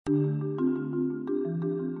Ladies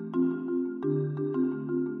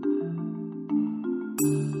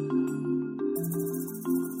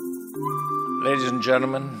and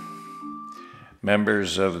gentlemen,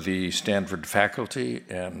 members of the Stanford faculty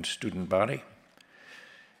and student body,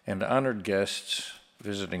 and honored guests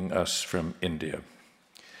visiting us from India.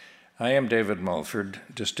 I am David Mulford,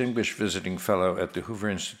 Distinguished Visiting Fellow at the Hoover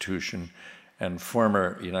Institution and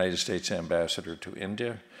former United States Ambassador to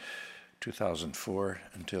India, 2004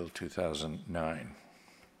 until 2009.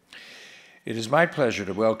 It is my pleasure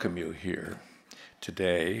to welcome you here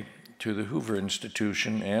today to the Hoover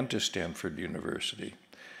Institution and to Stanford University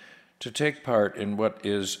to take part in what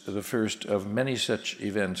is the first of many such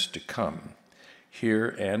events to come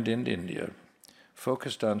here and in India,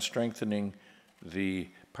 focused on strengthening the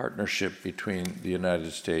partnership between the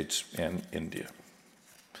United States and India.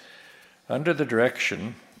 Under the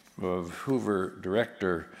direction of Hoover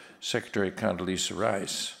Director Secretary Condoleezza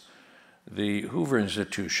Rice, the Hoover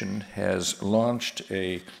Institution has launched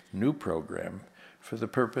a new program for the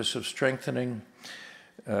purpose of strengthening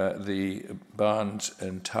the bonds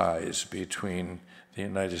and ties between the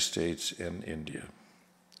United States and India.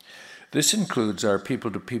 This includes our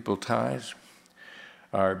people-to-people ties,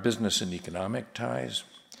 our business and economic ties,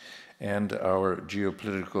 and our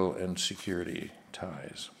geopolitical and security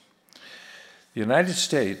ties. The United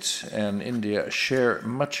States and India share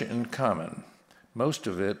much in common, most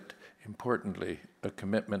of it, importantly, a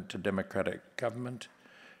commitment to democratic government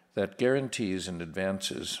that guarantees and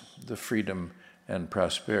advances the freedom and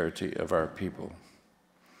prosperity of our people.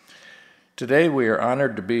 Today, we are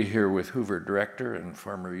honored to be here with Hoover Director and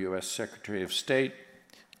former U.S. Secretary of State,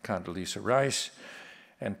 Condoleezza Rice,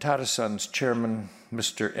 and Tata Sons Chairman,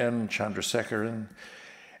 Mr. N. Chandrasekaran.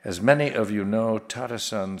 As many of you know, Tata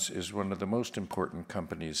Sons is one of the most important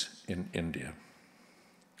companies in India,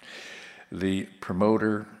 the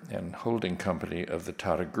promoter and holding company of the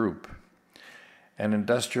Tata Group, an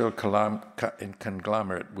industrial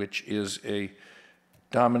conglomerate which is a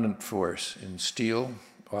dominant force in steel,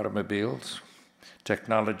 automobiles,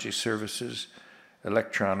 technology services,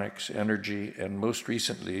 electronics, energy, and most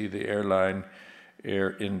recently, the airline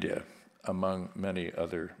Air India, among many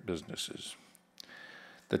other businesses.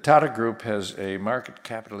 The Tata Group has a market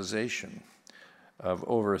capitalization of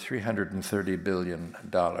over $330 billion.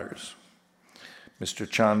 Mr.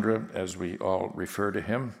 Chandra, as we all refer to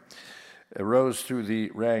him, arose through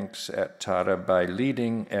the ranks at Tata by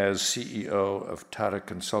leading as CEO of Tata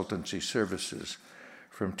Consultancy Services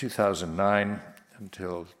from 2009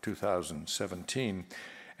 until 2017,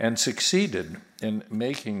 and succeeded in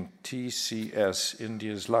making TCS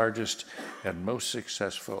India's largest and most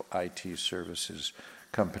successful IT services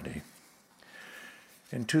company.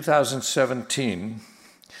 In 2017,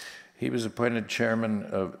 he was appointed chairman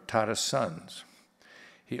of Tata Sons.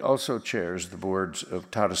 He also chairs the boards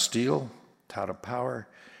of Tata Steel, Tata Power,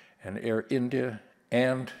 and Air India,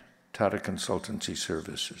 and Tata Consultancy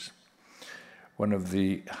Services. One of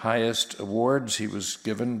the highest awards he was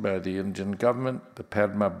given by the Indian government, the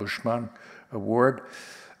Padma Bhushan Award,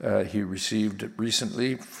 he received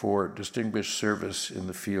recently for distinguished service in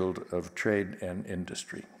the field of trade and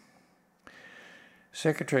industry.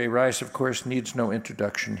 Secretary Rice, of course, needs no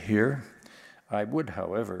introduction here. I would,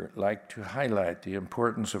 however, like to highlight the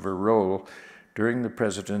importance of her role during the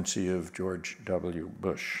presidency of George W.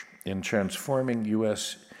 Bush in transforming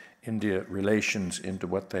U.S.-India relations into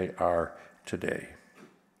what they are today.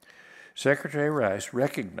 Secretary Rice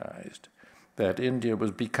recognized that India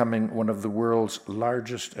was becoming one of the world's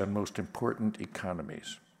largest and most important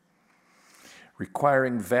economies,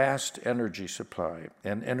 requiring vast energy supply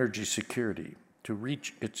and energy security to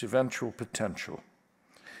reach its eventual potential.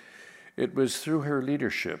 It was through her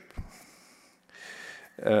leadership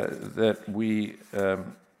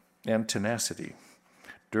and tenacity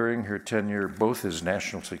during her tenure both as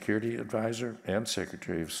National Security Advisor and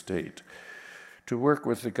Secretary of State to work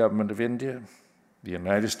with the government of India, the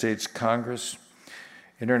United States Congress,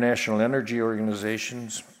 international energy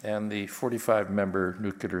organizations, and the 45-member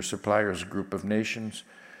Nuclear Suppliers Group of Nations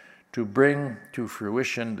to bring to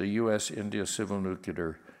fruition the U.S.-India Civil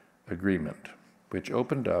Nuclear Agreement, which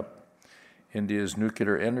opened up India's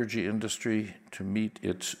nuclear energy industry to meet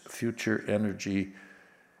its future energy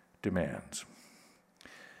demands.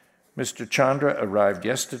 Mr. Chandra arrived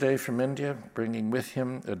yesterday from India, bringing with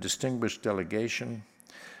him a distinguished delegation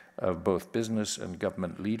of both business and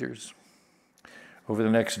government leaders. Over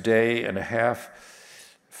the next day and a half,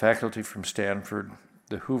 faculty from Stanford,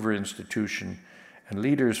 the Hoover Institution, and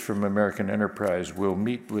leaders from American Enterprise will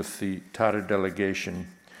meet with the Tata delegation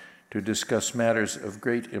to discuss matters of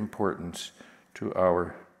great importance to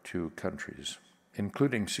our two countries.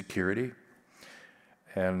 including security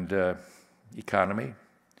and economy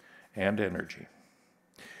and energy.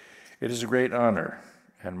 It is a great honor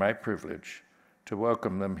and my privilege to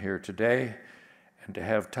welcome them here today and to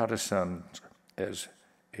have Tata Sons as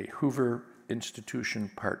a Hoover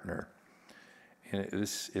Institution partner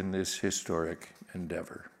in this historic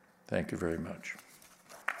endeavor. Thank you very much.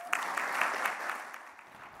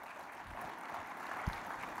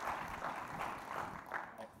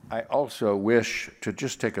 I also wish to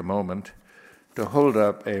just take a moment to hold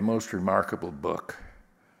up a most remarkable book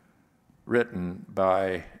written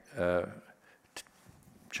by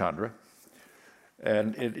Chandra,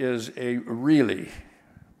 and it is a really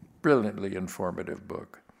brilliantly informative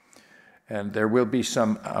book. And there will be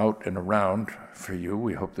some out and around for you.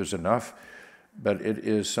 We hope there's enough, but it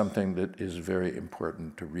is something that is very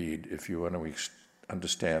important to read if you want to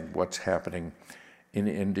understand what's happening in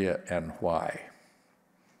India and why.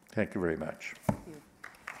 Thank you very much.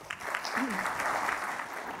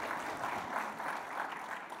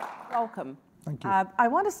 Welcome. Thank you. I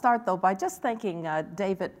want to start, though, by just thanking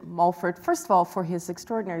David Mulford, first of all, for his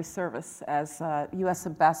extraordinary service as U.S.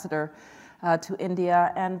 Ambassador to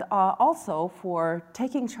India, and also for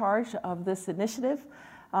taking charge of this initiative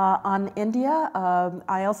on India.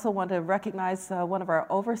 I also want to recognize one of our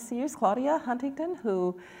overseers, Claudia Huntington,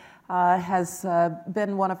 who has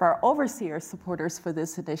been one of our overseer supporters for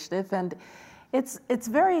this initiative. And it's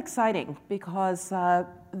very exciting because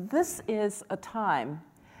this is a time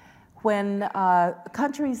when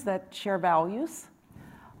countries that share values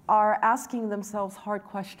are asking themselves hard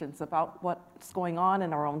questions about what's going on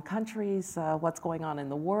in our own countries, what's going on in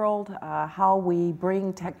the world, how we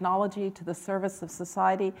bring technology to the service of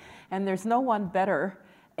society. And there's no one better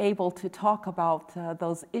able to talk about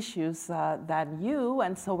those issues than you,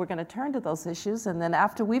 and so we're going to turn to those issues, and then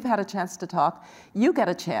after we've had a chance to talk, you get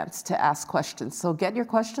a chance to ask questions. So get your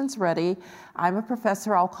questions ready. I'm a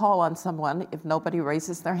professor. I'll call on someone if nobody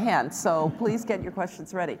raises their hand, so please get your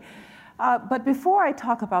questions ready. But before I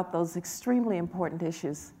talk about those extremely important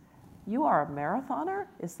issues, you are a marathoner,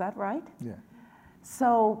 is that right? Yeah.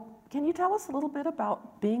 So can you tell us a little bit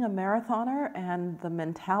about being a marathoner and the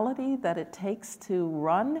mentality that it takes to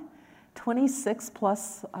run 26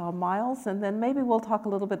 plus miles? And then maybe we'll talk a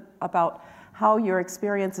little bit about how your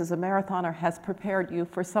experience as a marathoner has prepared you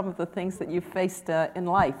for some of the things that you've faced in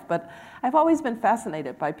life. But I've always been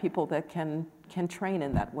fascinated by people that can train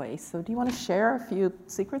in that way. So do you want to share a few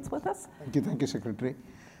secrets with us? Thank you, Secretary.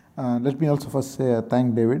 Let me also first say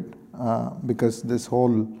thank David because this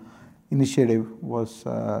whole initiative was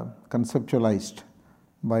conceptualized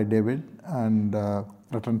by David and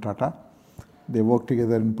Ratan Tata. They worked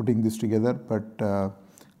together in putting this together, but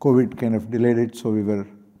COVID kind of delayed it, so we were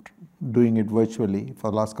doing it virtually for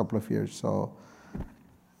the last couple of years. So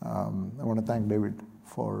I want to thank David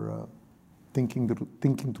for thinking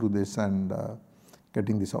through this and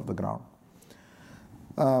getting this off the ground.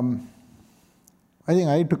 I think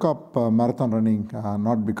I took up marathon running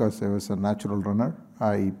not because I was a natural runner.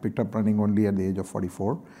 I picked up running only at the age of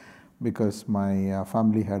 44 because my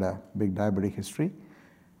family had a big diabetic history.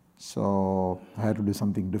 So I had to do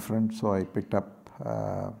something different. So I picked up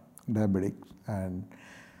diabetic, and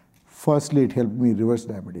firstly it helped me reverse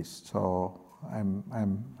diabetes. So I'm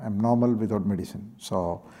normal without medicine.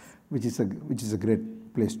 So which is a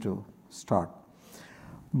great place to start.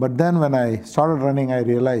 But then when I started running, I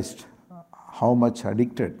realized how much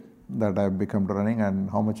addicted that I've become to running and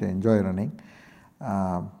how much I enjoy running.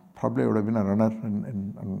 Probably I would have been a runner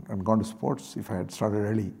and gone to sports if I had started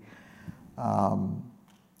early.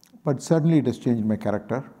 But certainly it has changed my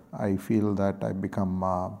character. I feel that I've become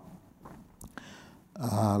a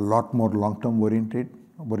lot more long-term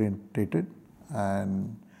orientated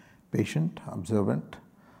and patient, observant,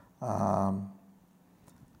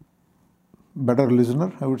 better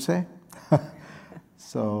listener, I would say.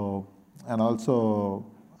 So, and also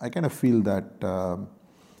I kind of feel that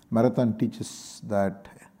marathon teaches that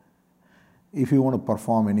if you want to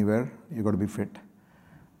perform anywhere, you got to be fit,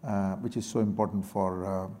 which is so important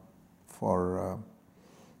for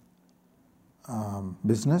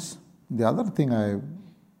business. The other thing I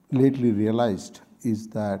lately realized is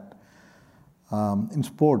that in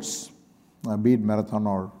sports, be it marathon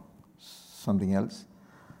or something else,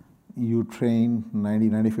 you train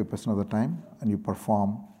 90-95% of the time and you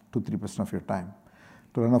perform 2-3% of your time.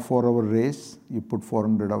 To run a 4-hour race, you put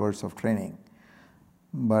 400 hours of training.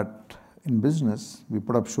 But in business, we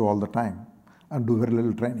put up show all the time and do very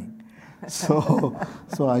little training. So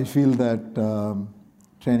I feel that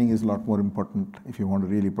training is a lot more important if you want to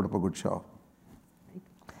really put up a good show.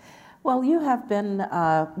 Well, you have been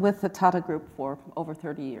with the Tata Group for over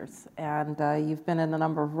 30 years, and you've been in a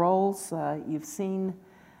number of roles. You've seen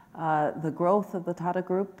the growth of the Tata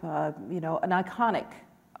Group, you know, an iconic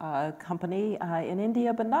company in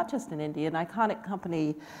India, but not just in India, an iconic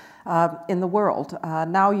company in the world.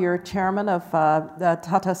 Now you're chairman of the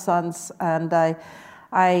Tata Sons, and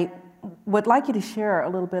I would like you to share a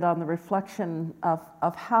little bit on the reflection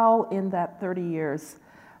of how in that 30 years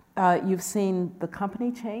you've seen the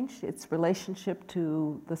company change, its relationship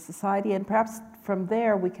to the society, and perhaps from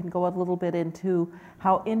there we can go a little bit into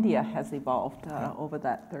how India has evolved over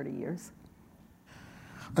that 30 years.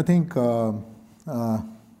 I think Tata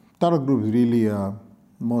Group is really a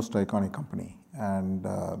most iconic company, and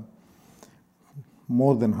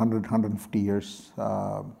more than 100, 150 years,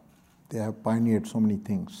 they have pioneered so many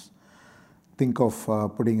things. Think of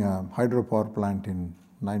putting a hydropower plant in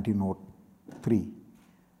 1903,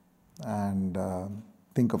 and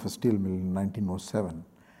think of a steel mill in 1907.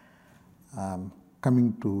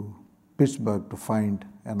 Coming to Pittsburgh to find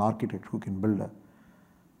an architect who can build a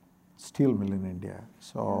steel mill in India.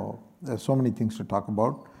 So there's so many things to talk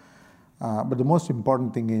about. But the most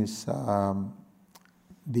important thing is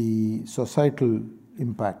the societal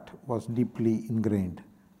impact was deeply ingrained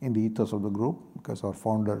in the ethos of the group, because our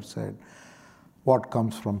founder said, what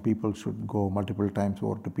comes from people should go multiple times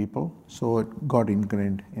over to people. So it got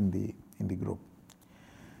ingrained in the group.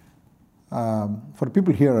 For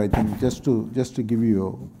people here, I think just to give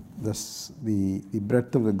you the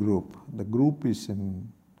breadth of the group is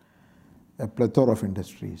in a plethora of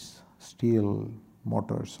industries: steel,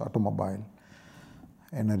 motors, automobile,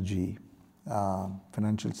 energy,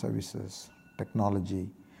 financial services, technology,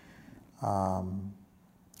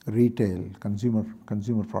 retail, consumer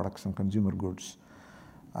products and consumer goods.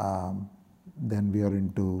 Then we are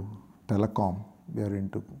into telecom, we are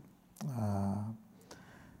into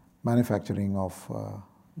manufacturing of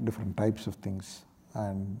different types of things,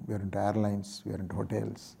 and we are into airlines, we are into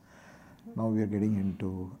hotels. Now we are getting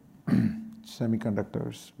into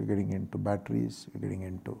semiconductors, we're getting into batteries, we're getting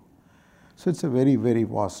into... So it's a very, very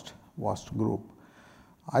vast group.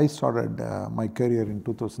 I started my career in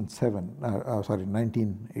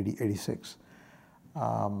 1986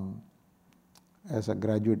 as a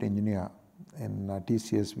graduate engineer in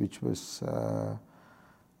TCS, which was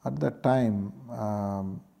at that time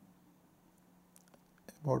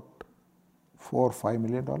about $4 or $5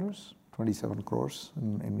 million, 27 crores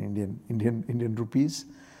in Indian rupees.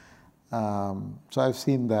 So I've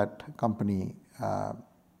seen that company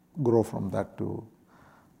grow from that to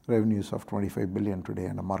revenues of 25 billion today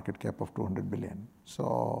and a market cap of 200 billion.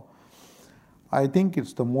 So I think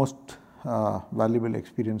it's the most valuable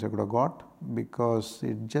experience I could have got, because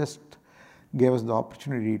it just gave us the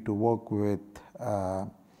opportunity to work with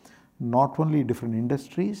not only different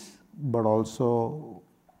industries, but also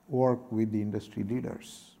work with the industry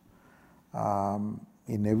leaders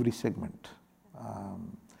in every segment.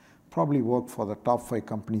 Probably work for the top 5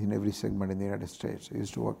 companies in every segment in the United States. I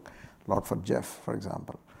used to work a lot for Jeff, for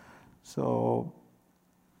example. So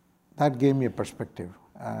that gave me a perspective.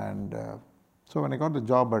 And so when I got the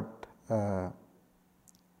job at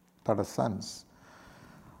Tata Sons,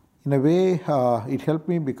 in a way it helped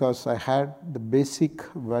me because I had the basic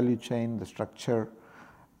value chain, the structure,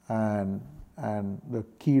 and the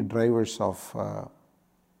key drivers of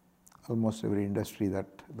almost every industry that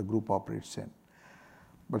the group operates in.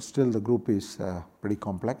 But still the group is pretty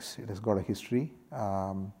complex. It has got a history,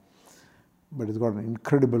 but it's got an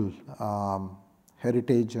incredible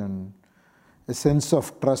heritage and a sense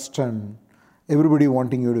of trust and everybody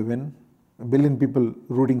wanting you to win, 1 billion people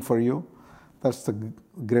rooting for you. That's the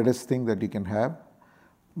greatest thing that you can have.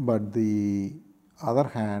 But the other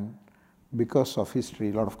hand, because of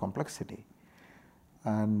history, a lot of complexity.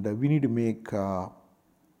 And we need to make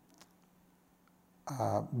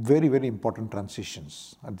very, very important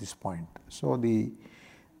transitions at this point. So the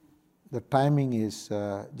timing is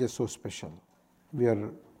just so special. We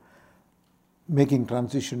are making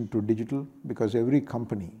transition to digital because every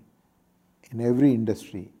company in every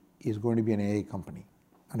industry is going to be an AI company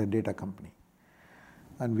and a data company.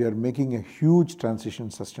 And we are making a huge transition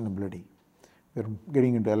in sustainability. We are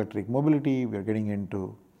getting into electric mobility, we are getting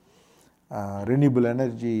into renewable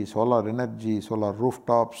energy, solar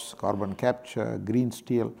rooftops, carbon capture, green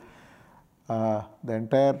steel. The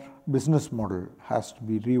entire business model has to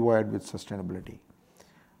be rewired with sustainability.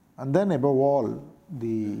 And then above all,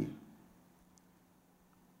 the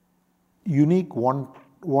unique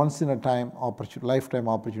once in a lifetime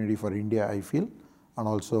opportunity for India, I feel, and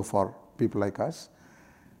also for people like us,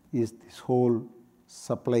 is this whole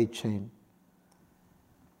supply chain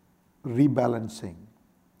rebalancing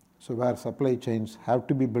So where supply chains have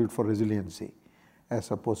to be built for resiliency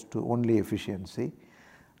as opposed to only efficiency.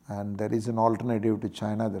 And there is an alternative to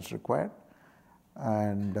China that's required.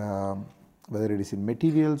 And whether it is in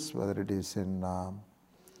materials, whether it is in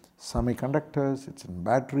semiconductors, it's in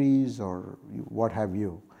batteries or what have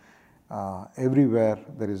you, everywhere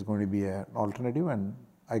there is going to be an alternative, and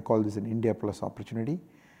I call this an India plus opportunity.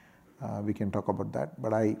 We can talk about that,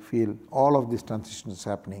 but I feel all of this transition is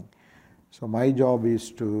happening. So my job is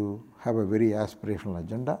to have a very aspirational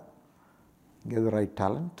agenda, get the right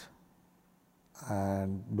talent,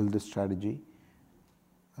 and build the strategy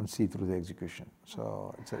and see through the execution.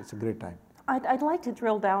 So it's a great time. I'd like to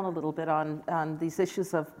drill down a little bit on these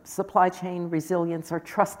issues of supply chain resilience or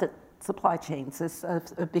trusted supply chains,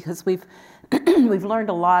 because we've we've learned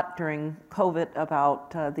a lot during COVID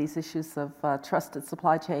about these issues of trusted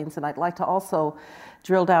supply chains, and I'd like to also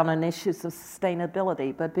drill down on issues of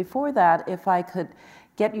sustainability. But before that, if I could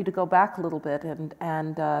get you to go back a little bit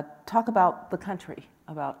and talk about the country,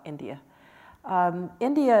 about India.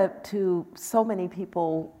 India, to so many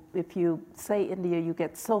people, if you say India, you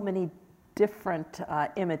get so many different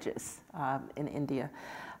images in India.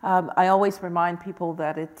 I always remind people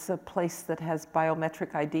that it's a place that has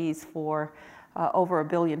biometric IDs for over 1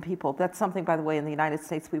 billion people. That's something, by the way, in the United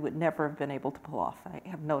States we would never have been able to pull off. I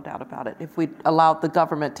have no doubt about it. If we allowed the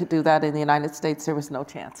government to do that in the United States, there was no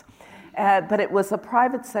chance. But it was a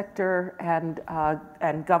private sector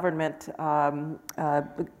and government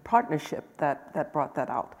partnership that brought that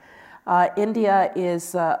out. India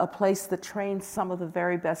is a place that trains some of the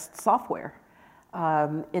very best software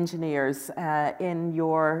engineers in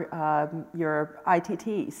your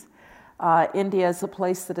ITTs. India is a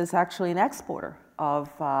place that is actually an exporter of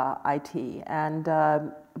IT. And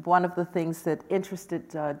one of the things that interested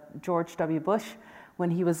George W. Bush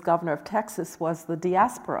when he was governor of Texas was the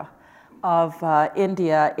diaspora of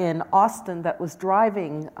India in Austin that was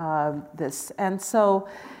driving this. And so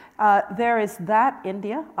there is that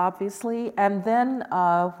India, obviously. And then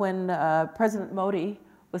when President Modi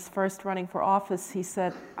was first running for office, he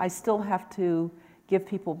said, I still have to give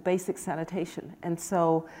people basic sanitation. And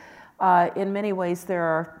so in many ways, there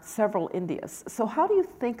are several Indias. So how do you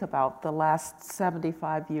think about the last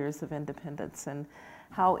 75 years of independence and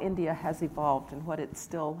how India has evolved and what it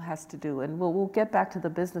still has to do? And we'll get back to the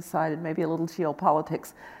business side and maybe a little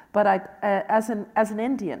geopolitics. But as an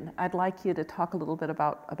Indian, I'd like you to talk a little bit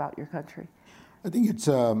about your country. I think it's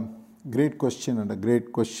a great question and a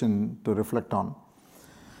great question to reflect on.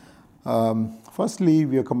 Firstly,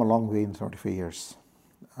 we have come a long way in 75 years.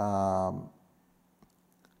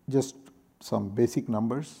 Just some basic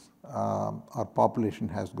numbers. Our population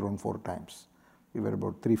has grown 4 times. We were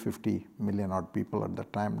about 350 million odd people at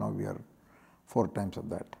that time. Now we are 4 times of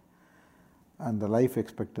that. And the life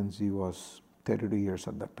expectancy was 32 years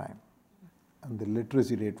at that time. And the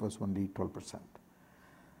literacy rate was only 12%.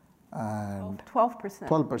 And 12%?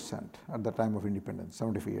 12% at the time of independence,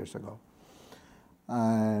 75 years ago.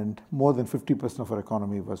 And more than 50% of our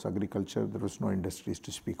economy was agriculture. There was no industries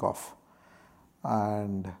to speak of.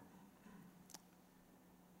 And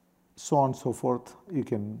so on and so forth. You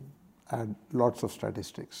can add lots of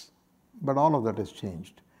statistics. But all of that has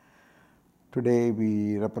changed. Today,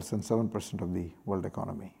 we represent 7% of the world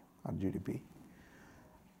economy, our GDP.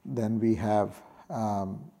 Then we have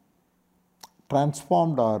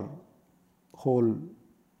transformed our whole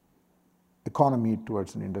economy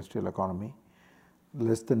towards an industrial economy.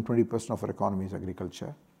 Less than 20% of our economy is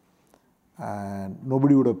agriculture. And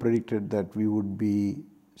nobody would have predicted that we would be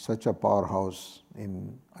such a powerhouse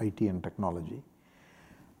in IT and technology.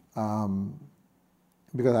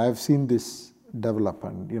 Because I have seen this develop,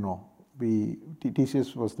 and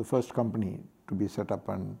TCS was the first company to be set up,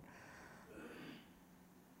 and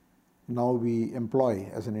now we employ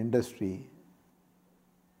as an industry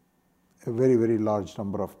a very, very large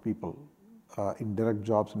number of people in direct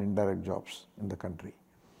jobs and indirect jobs in the country.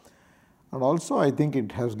 And also I think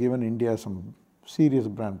it has given India some serious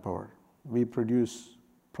brand power. We produce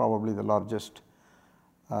probably the largest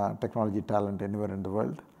technology talent anywhere in the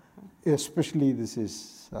world. Especially this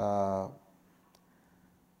is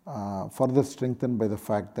further strengthened by the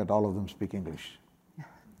fact that all of them speak English.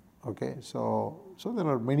 Okay, so there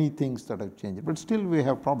are many things that have changed, but still we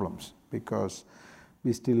have problems because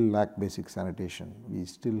we still lack basic sanitation. We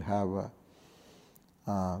still have a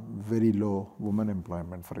very low women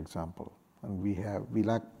employment, for example, and we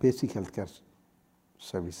lack basic healthcare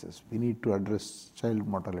services. We need to address child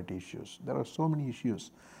mortality issues. There are so many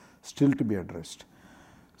issues still to be addressed.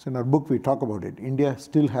 So in our book we talk about it. India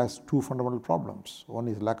still has 2 fundamental problems. One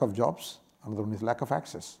is lack of jobs, another one is lack of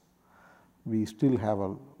access. we still have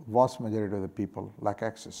a vast majority of the people lack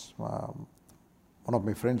access. One of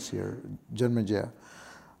my friends here, Janmejaya,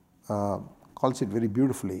 calls it very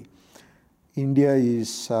beautifully. India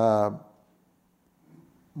is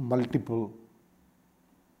multiple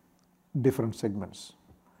different segments.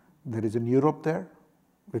 There is in Europe there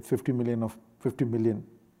with 50 million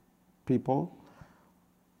people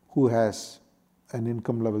who has an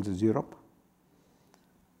income levels as Europe.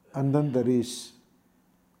 And then there is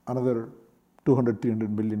another 200, 300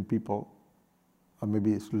 million people, or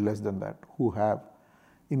maybe it's less than that, who have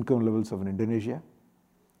income levels of Indonesia.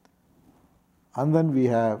 And then we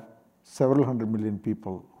have several hundred million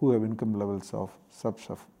people who have income levels of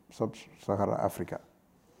sub-Saharan Africa.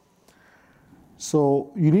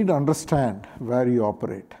 So you need to understand where you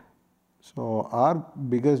operate. So our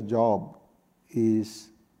biggest job is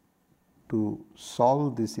to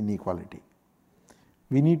solve this inequality.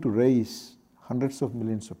 We need to raise hundreds of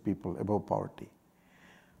millions of people above poverty.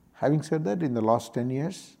 Having said that, in the last 10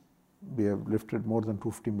 years, we have lifted more than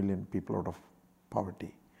 250 million people out of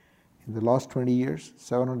poverty. In the last 20 years,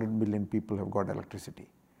 700 million people have got electricity.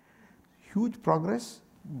 Huge progress,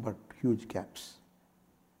 but huge gaps.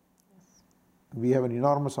 Yes. We have an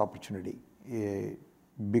enormous opportunity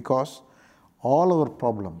because all our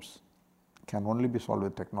problems can only be solved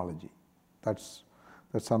with technology. That's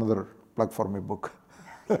another plug for my book.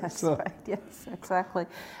 Yes, right. Yes, exactly.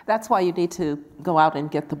 That's why you need to go out and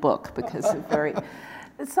get the book, because it's very.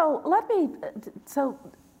 So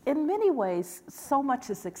in many ways, so much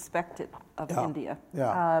is expected of India.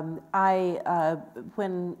 Yeah.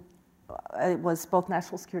 When I was both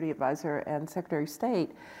National Security Advisor and Secretary of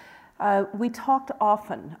State, we talked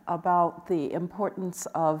often about the importance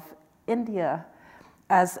of India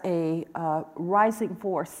as a rising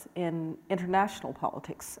force in international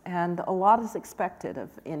politics. And a lot is expected of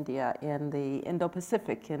India in the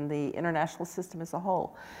Indo-Pacific, in the international system as a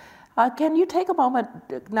whole. Can you take a moment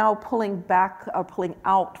now, pulling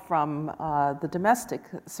out from the domestic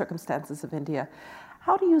circumstances of India?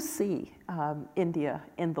 How do you see India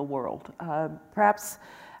in the world? Perhaps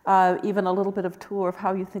even a little bit of tour of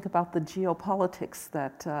how you think about the geopolitics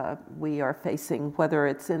that we are facing, whether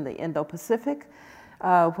it's in the Indo-Pacific,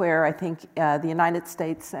 where I think the United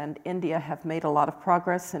States and India have made a lot of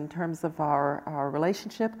progress in terms of our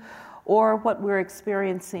relationship, or what we're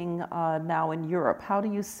experiencing now in Europe. How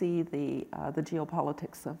do you see the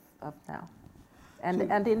geopolitics of now,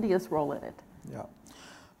 and India's role in it? Yeah,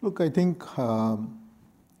 look, I think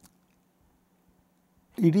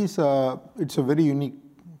it's a very unique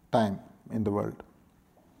time in the world.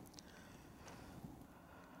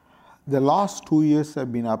 The last 2 years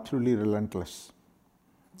have been absolutely relentless.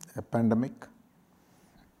 A pandemic,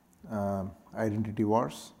 identity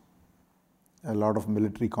wars, a lot of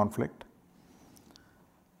military conflict,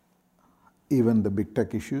 even the big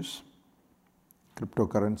tech issues,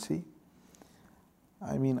 cryptocurrency.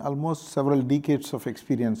 I mean, almost several decades of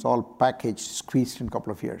experience, all packaged, squeezed in a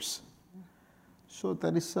couple of years. So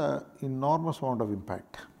there is an enormous amount of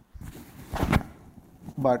impact.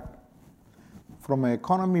 But from an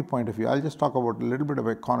economy point of view, I'll just talk about a little bit of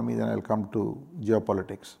economy, then I'll come to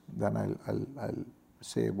geopolitics. Then I'll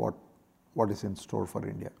say what is in store for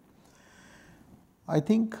India. I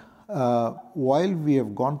think while we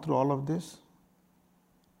have gone through all of this,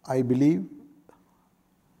 I believe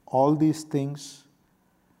all these things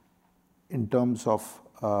in terms of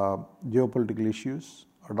geopolitical issues,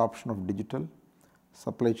 adoption of digital,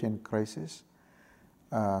 supply chain crisis,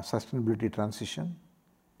 sustainability transition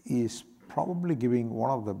is probably giving one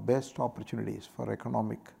of the best opportunities for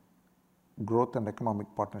economic growth and economic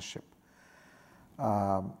partnership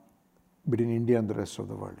between India and the rest of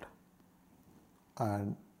the world.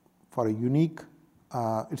 And for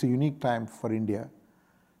it's a unique time for India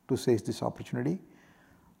to seize this opportunity.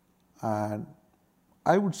 And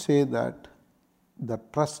I would say that the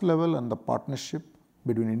trust level and the partnership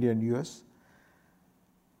between India and US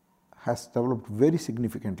has developed very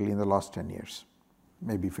significantly in the last 10 years,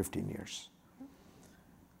 maybe 15 years.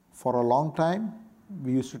 For a long time,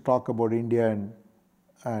 we used to talk about India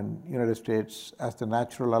and United States as the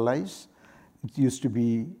natural allies. It used to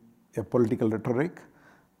be a political rhetoric,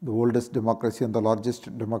 the oldest democracy and the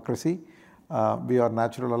largest democracy. We are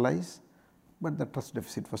natural allies, but the trust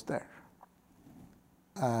deficit was there.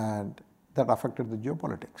 And that affected the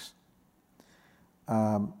geopolitics.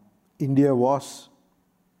 India was,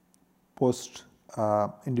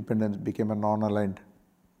 post-independence, became a non-aligned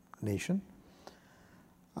nation.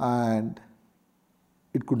 And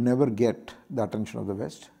it could never get the attention of the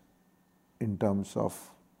West in terms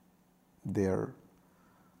of their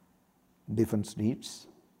defense needs,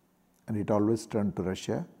 and it always turned to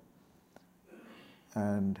Russia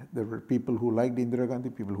and there were people who liked Indira Gandhi,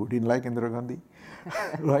 people who didn't like Indira Gandhi,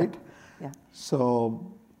 right? Yeah.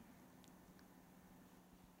 So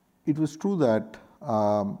it was true that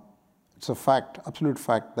it's a fact, absolute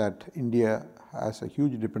fact, that India has a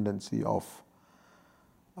huge dependency of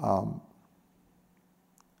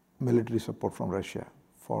military support from Russia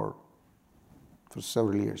for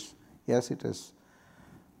several years. Yes, it has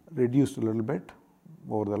reduced a little bit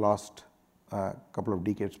over the last couple of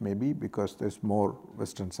decades maybe, because there's more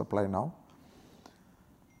Western supply now.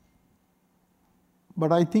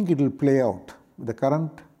 But I think it will play out. The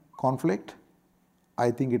current conflict,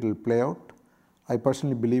 I think it will play out. I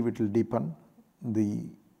personally believe it will deepen the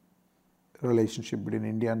relationship between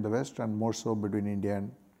India and the West, and more so between India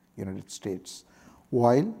and United States,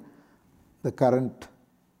 while the current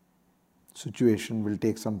situation will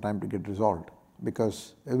take some time to get resolved,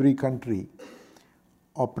 because every country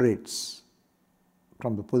operates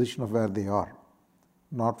from the position of where they are,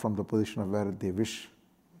 not from the position of where they wish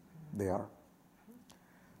they are.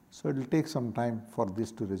 So it will take some time for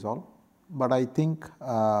this to resolve. But I think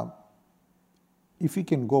if we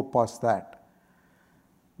can go past that,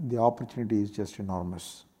 the opportunity is just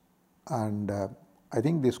enormous. And I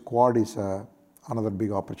think this Quad is another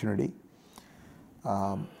big opportunity.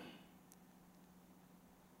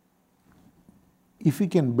 If we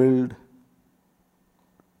can build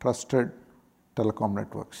trusted telecom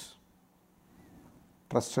networks,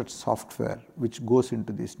 trusted software which goes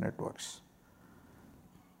into these networks,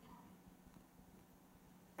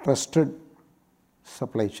 trusted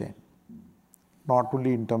supply chain, not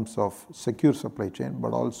only in terms of secure supply chain,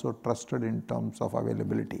 but also trusted in terms of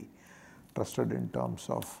availability, trusted in terms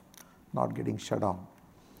of not getting shut down.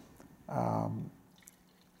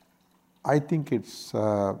 I think it's,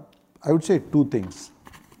 I would say two things.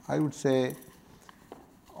 I would say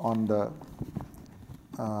on the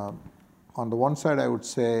one side, I would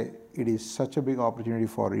say it is such a big opportunity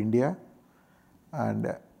for India,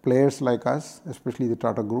 and players like us, especially the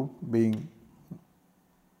Tata Group, being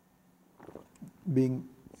the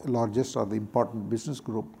largest or the important business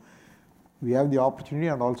group, we have the opportunity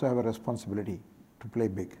and also have a responsibility to play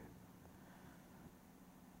big.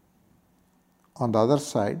 On the other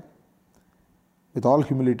side, with all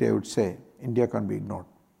humility, I would say India can't be ignored.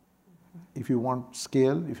 If you want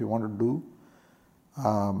scale, if you want to do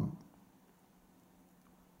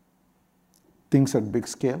things at big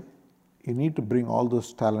scale, you need to bring all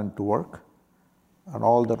those talent to work and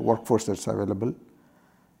all that workforce that's available.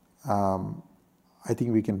 I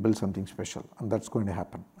think we can build something special, and that's going to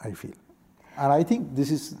happen, I feel. And I think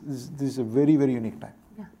this is a very, very unique time.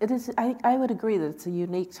 Yeah, it is. I would agree that it's a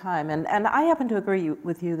unique time, and I happen to agree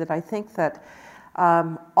with you that I think that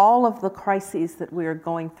all of the crises that we are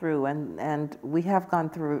going through, and we have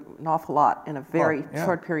gone through an awful lot in a very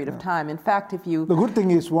short period of time. In fact, if you... The good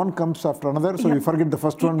thing is one comes after another, so we forget the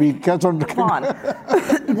first one, we catch on.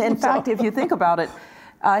 In fact, if you think about it,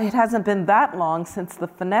 it hasn't been that long since the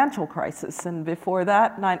financial crisis, and before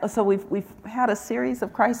that, so we've had a series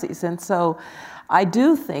of crises. And so I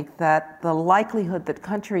do think that the likelihood that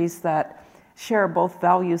countries that share both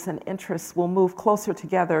values and interests will move closer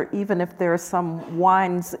together, even if there are some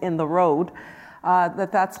winds in the road,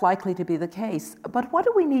 that's likely to be the case. But what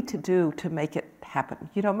do we need to do to make it happen?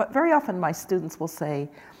 You know, very often my students will say,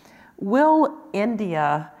 will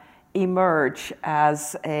India emerge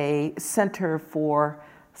as a center for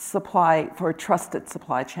a trusted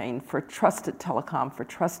supply chain, for trusted telecom, for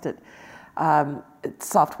trusted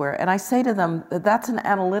software? And I say to them that that's an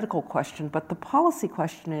analytical question, but the policy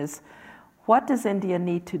question is, what does India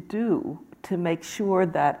need to do to make sure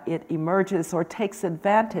that it emerges or takes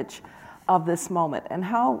advantage of this moment? And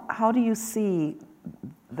how do you see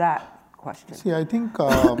that question? See, I think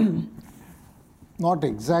not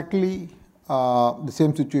exactly the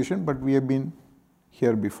same situation, but we have been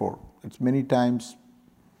here before. It's many times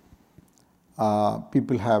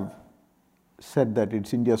people have said that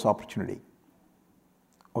it's India's opportunity,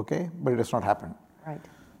 okay, but it has not happened. Right.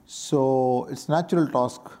 So it's natural to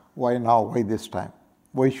ask, why now, why this time?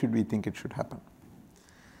 Why should we think it should happen?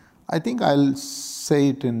 I think I'll say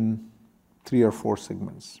it in 3 or 4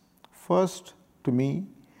 segments. First, to me,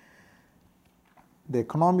 the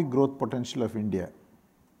economic growth potential of India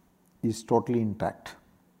is totally intact.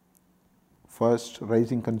 First,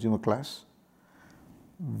 rising consumer class,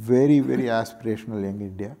 very, very aspirational young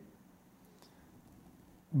India.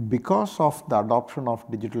 Because of the adoption of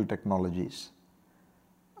digital technologies,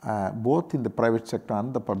 both in the private sector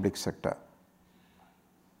and the public sector,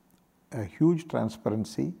 a huge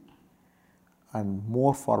transparency and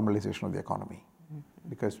more formalization of the economy.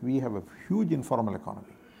 Because we have a huge informal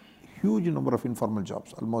economy, huge number of informal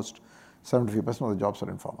jobs, almost 75% of the jobs are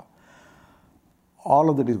informal. All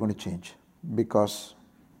of that is going to change because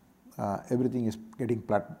everything is getting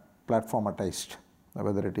platformatized,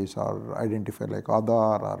 whether it is our identifier like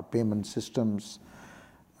Aadhaar, our payment systems,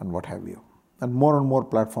 and what have you. And more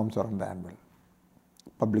platforms are on the anvil.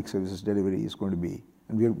 Public services delivery is going to be,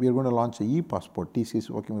 and we are going to launch a e-passport. TCS is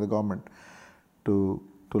working with the government to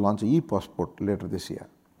launch a e-passport later this year.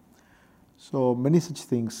 So many such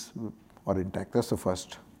things are intact. That's the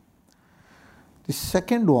first. The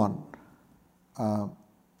second one,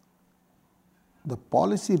 the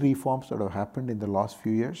policy reforms that have happened in the last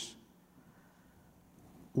few years,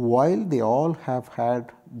 while they all have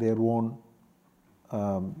had their own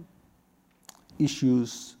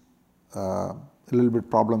issues, a little bit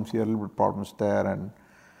problems here, a little bit problems there, and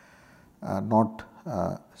not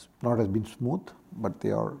has been smooth, but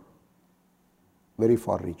they are very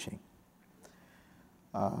far-reaching.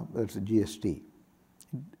 That's the GST.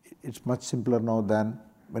 It's much simpler now than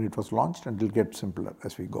when it was launched, and it will get simpler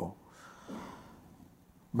as we go.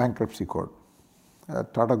 Bankruptcy code.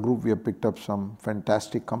 At Tata Group, we have picked up some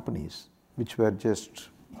fantastic companies which were just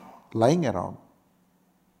lying around.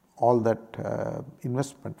 All that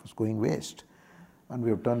investment was going waste, and we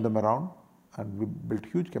have turned them around, and we built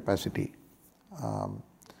huge capacity.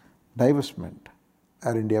 Divestment.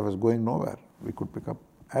 Air India was going nowhere. We could pick up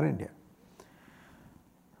Air India.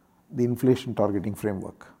 The inflation targeting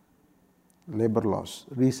framework, labor laws.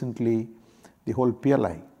 Recently, the whole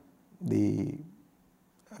PLI, the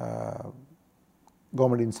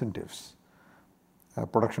government incentives,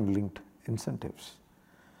 production-linked incentives.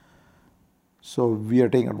 So we are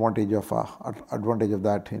taking advantage of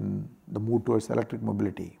that in the move towards electric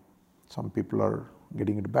mobility. Some people are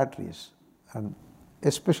getting into batteries, and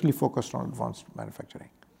especially focused on advanced manufacturing.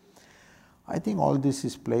 I think all this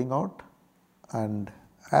is playing out, and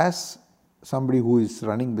as somebody who is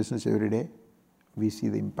running business every day, we see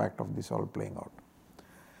the impact of this all playing out.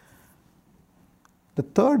 The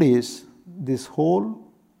third is this whole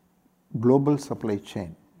global supply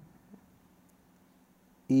chain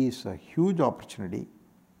is a huge opportunity,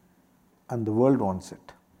 and the world wants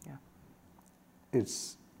it. Yeah.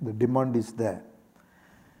 The demand is there.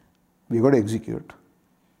 We got to execute.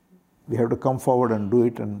 We have to come forward and do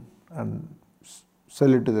it and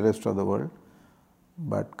sell it to the rest of the world.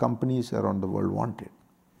 But companies around the world want it.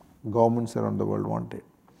 Governments around the world want it.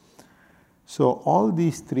 So all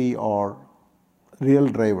these three are real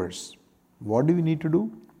drivers. What do we need to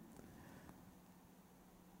do?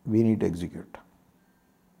 We need to execute.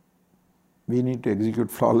 We need to execute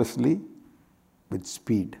flawlessly with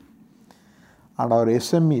speed. And our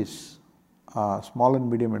SMEs, small and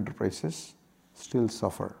medium enterprises, still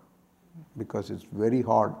suffer because it's very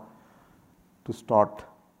hard to start.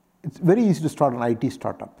 It's very easy to start an IT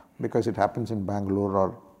startup because it happens in Bangalore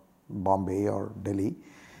or Bombay or Delhi.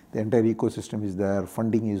 The entire ecosystem is there,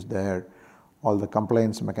 funding is there, all the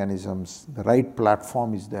compliance mechanisms, the right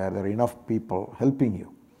platform is there are enough people helping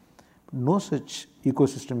you. No such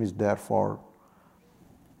ecosystem is there for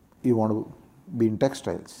you want to be in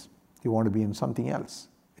textiles, you want to be in something else.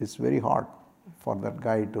 It's very hard for that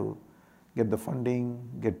guy to get the funding,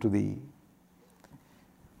 get to the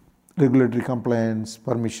regulatory compliance,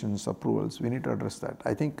 permissions, approvals. We need to address that.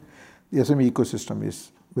 I think the SME ecosystem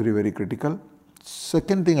is very, very critical.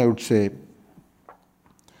 Second thing I would say,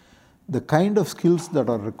 the kind of skills that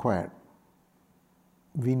are required,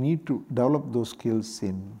 we need to develop those skills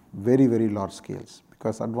in very, very large scales,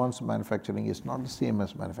 because advanced manufacturing is not the same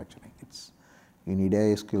as manufacturing. You need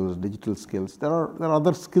AI skills, digital skills. There are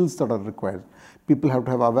other skills that are required. People have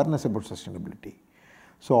to have awareness about sustainability.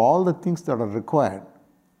 So all the things that are required,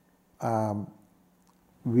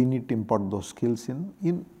 we need to impart those skills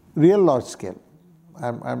in real large scale.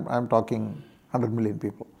 I'm talking 100 million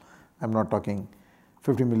people. I'm not talking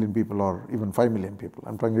 50 million people or even 5 million people.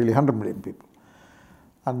 I'm talking really 100 million people.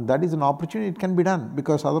 And that is an opportunity. It can be done,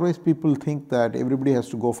 because otherwise people think that everybody has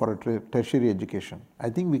to go for a tertiary education. I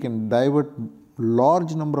think we can divert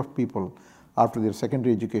large number of people after their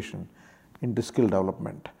secondary education into skill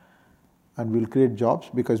development, and we'll create jobs,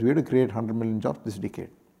 because we have to create 100 million jobs this decade.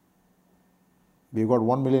 We've got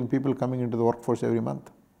 1 million people coming into the workforce every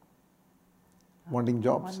month wanting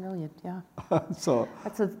jobs. 1 million, yeah. So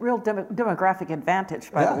that's a real demographic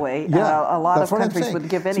advantage, by the way. Yeah, a lot that's of countries would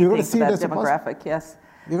give anything for that demographic, yes.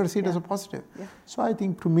 You've got to see it as a positive. Yeah. So I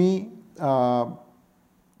think, to me,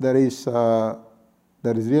 there is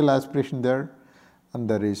real aspiration there, and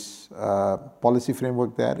there is policy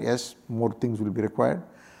framework there. Yes, more things will be required.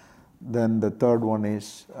 Then the third one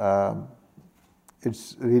is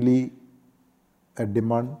it's really a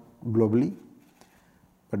demand globally.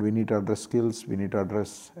 but we need to address skills, we need to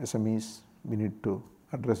address SMEs, we need to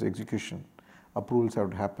address execution. Approvals have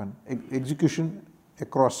to happen. Execution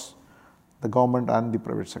across the government and the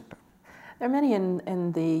private sector. There are many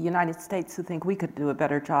in the United States who think we could do a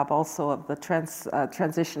better job also of the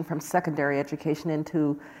transition from secondary education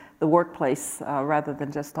into the workplace rather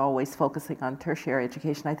than just always focusing on tertiary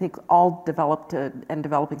education. I think all developed and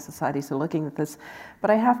developing societies are looking at this. But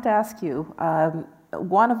I have to ask you,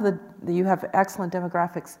 you have excellent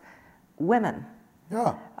demographics. Women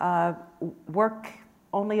work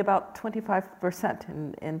only about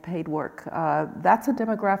 25% in paid work. That's a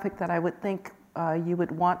demographic that I would think you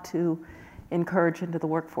would want to encourage into the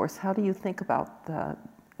workforce. How do you think about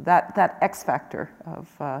that X factor of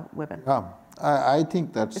women? Yeah, I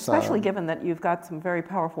think that's... Especially given that you've got some very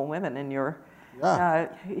powerful women in your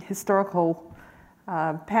historical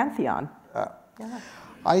pantheon.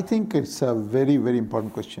 I think it's a very, very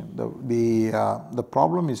important question. The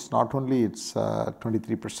problem is not only it's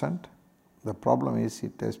 23%, the problem is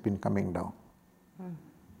it has been coming down,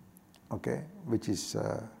 okay, which is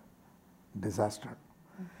a disaster.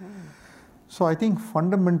 So I think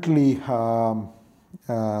fundamentally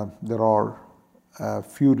there are a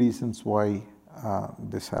few reasons why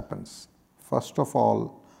this happens. First of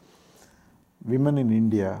all, women in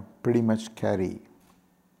India pretty much carry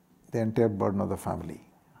the entire burden of the family.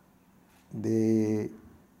 They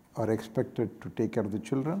are expected to take care of the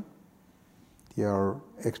children, they are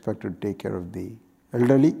expected to take care of the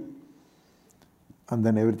elderly, and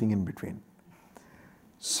then everything in between.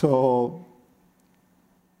 So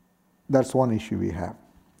that's one issue we have.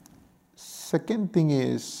 Second thing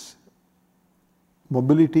is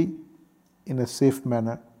mobility in a safe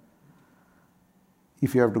manner.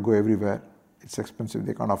 If you have to go everywhere, it's expensive,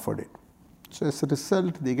 they can't afford it. So as a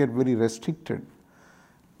result, they get very restricted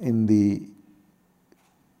in the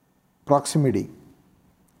proximity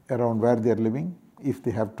around where they are living if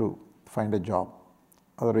they have to find a job.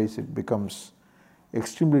 Otherwise, it becomes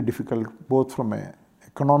extremely difficult both from an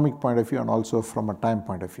economic point of view and also from a time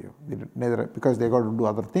point of view. Because they got to do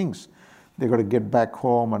other things. They got to get back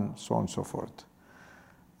home and so on and so forth.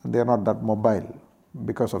 And they are not that mobile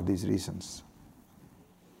because of these reasons.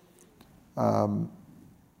 But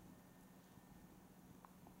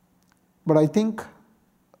I think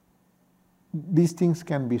these things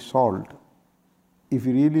can be solved if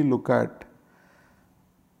you really look at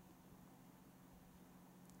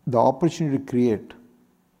the opportunity to create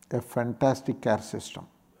a fantastic care system.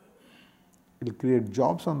 It will create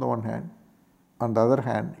jobs on the one hand, on the other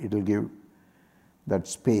hand, it will give that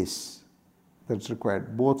space that's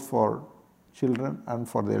required both for children and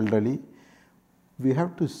for the elderly. We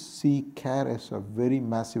have to see care as a very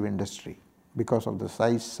massive industry because of the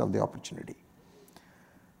size of the opportunity.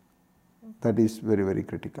 That is very, very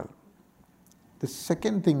critical. The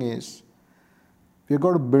second thing is we have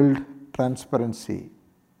got to build transparency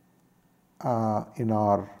in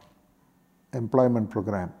our employment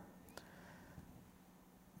program.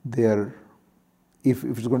 If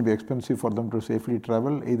it's going to be expensive for them to safely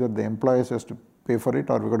travel, either the employers has to pay for it,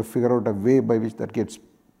 or we've got to figure out a way by which that gets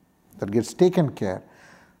taken care,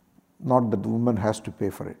 not that the woman has to pay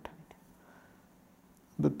for it.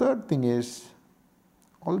 The third thing is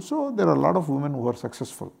also there are a lot of women who are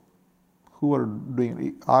successful, who are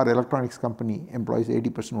doing, our electronics company employs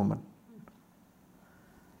 80% women.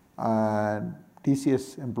 And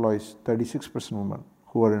TCS employs 36% women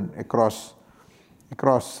who are across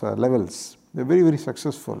levels. They're very, very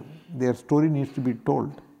successful. Their story needs to be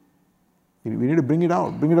told. We need to bring it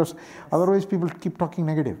out. Otherwise, people keep talking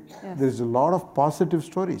negative. Yes. There's a lot of positive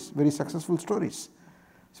stories, very successful stories.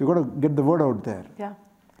 So you've got to get the word out there. Yeah.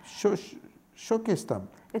 Showcase them.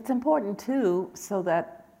 It's important too, so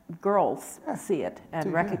that girls see it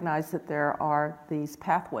and recognize that there are these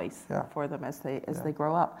pathways for them as they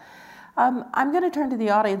grow up. I'm going to turn to the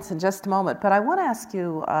audience in just a moment, but I want to ask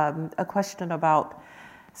you a question about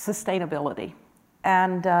sustainability.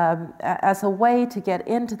 And as a way to get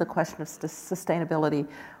into the question of sustainability,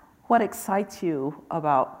 what excites you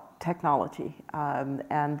about technology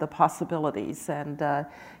and the possibilities? And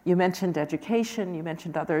you mentioned education, you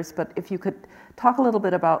mentioned others, but if you could talk a little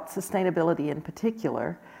bit about sustainability in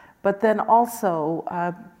particular, but then also,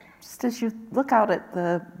 just as you look out at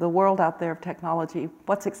the world out there of technology,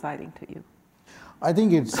 what's exciting to you? I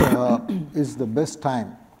think it's the best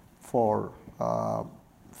time for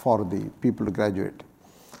the people to graduate.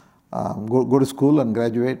 Go to school and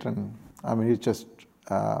graduate, and I mean, it's just,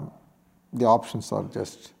 the options are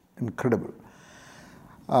just incredible.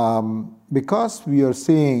 Because we are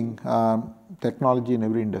seeing technology in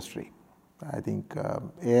every industry. I think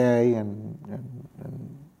AI and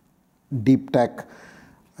deep tech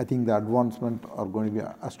I think the advancement are going to be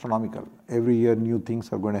astronomical. Every year new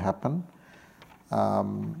things are going to happen.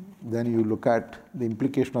 Then you look at the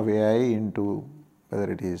implication of AI into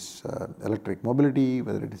whether it is electric mobility,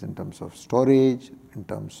 whether it is in terms of storage, in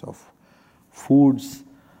terms of foods,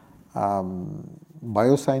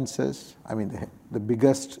 biosciences. I mean, the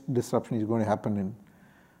biggest disruption is going to happen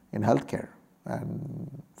in healthcare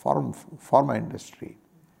and pharma industry.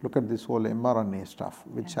 Look at this whole mRNA stuff,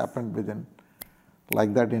 which happened within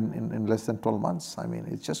like that in less than 12 months. I mean,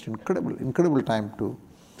 it's just incredible time to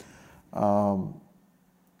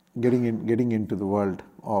getting into the world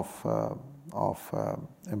of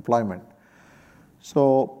employment.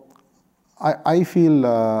 So I feel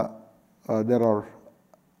there are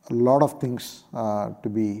a lot of things to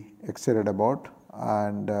be excited about,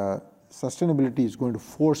 and sustainability is going to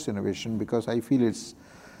force innovation, because I feel it's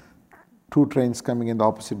two trains coming in the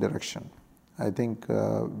opposite direction. I think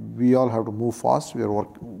we all have to move fast. We are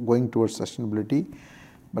going towards sustainability,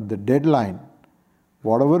 but the deadline,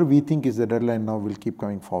 whatever we think is the deadline now, will keep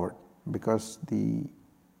coming forward, because the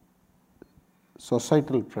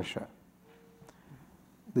societal pressure,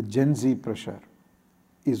 the Gen Z pressure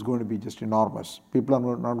is going to be just enormous. People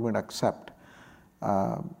are not going to accept.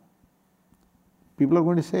 People are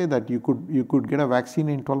going to say that you could get a vaccine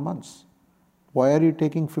in 12 months. Why are you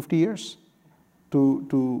taking 50 years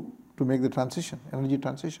to make the transition, energy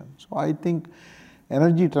transition? So I think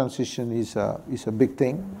energy transition is a big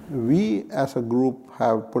thing. We as a group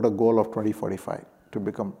have put a goal of 2045 to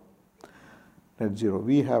become net zero.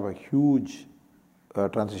 We have a huge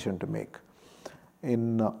transition to make.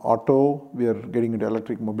 In auto, we are getting into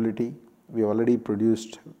electric mobility. We have already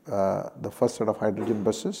produced the first set of hydrogen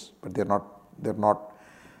buses, but they're not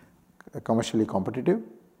commercially competitive.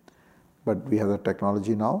 But we have the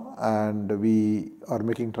technology now, and we are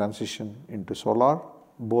making transition into solar,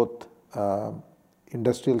 both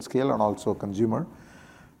industrial scale and also consumer.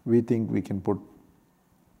 We think we can put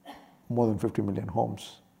more than 50 million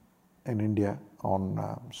homes in India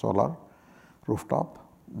on solar rooftop.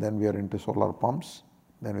 Then we are into solar pumps.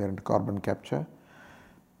 Then we are into carbon capture.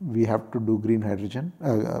 We have to do green hydrogen.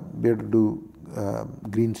 We have to do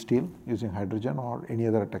green steel using hydrogen or any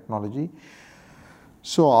other technology.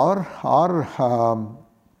 So our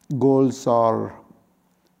goals are,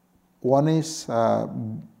 one is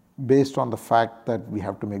based on the fact that we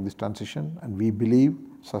have to make this transition, and we believe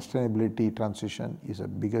sustainability transition is the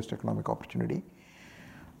biggest economic opportunity.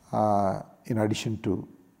 In addition to,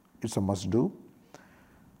 it's a must do.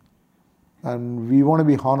 And we want to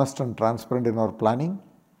be honest and transparent in our planning,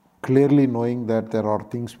 clearly knowing that there are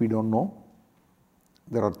things we don't know,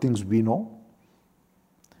 there are things we know.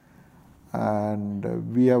 And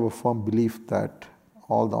we have a firm belief that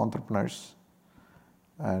all the entrepreneurs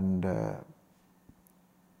and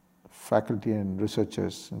faculty and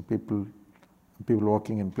researchers and people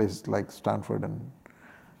working in places like Stanford and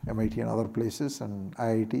MIT and other places and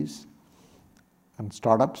IITs and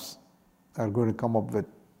startups are going to come up with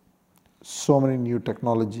so many new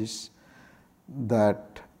technologies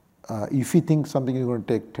that if we think something is going to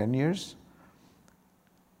take 10 years,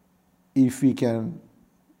 if we can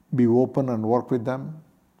be open and work with them,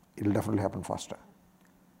 it will definitely happen faster.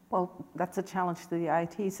 Well, that's a challenge to the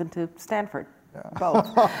IITs and to Stanford, Yeah. both.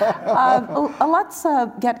 Let's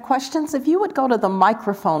get questions. If you would go to the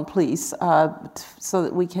microphone, please, so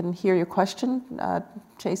that we can hear your question.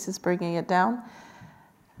 Chase is bringing it down.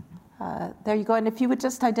 There you go. And if you would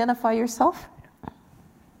just identify yourself.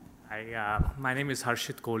 Hi, my name is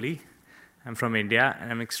Harshit Kohli. I'm from India,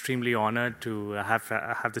 and I'm extremely honored to have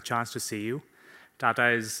the chance to see you. Tata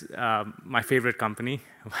is my favorite company.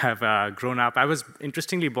 I've grown up. I was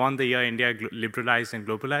interestingly born the year India liberalized and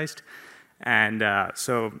globalized. And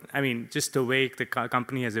so, I mean, just the way the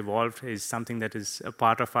company has evolved is something that is a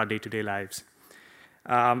part of our day-to-day lives.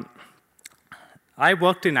 I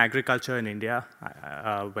worked in agriculture in India,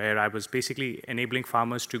 where I was basically enabling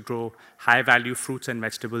farmers to grow high-value fruits and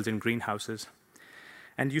vegetables in greenhouses.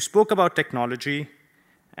 And you spoke about technology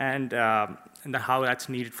and how that's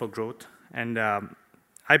needed for growth. And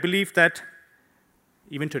I believe that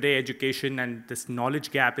even today, education and this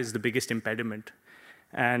knowledge gap is the biggest impediment.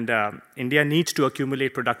 And India needs to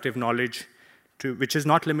accumulate productive knowledge, which is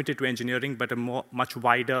not limited to engineering, but a much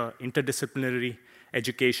wider interdisciplinary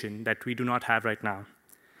education that we do not have right now.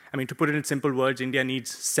 I mean, to put it in simple words, India needs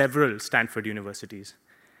several Stanford universities.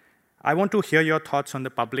 I want to hear your thoughts on the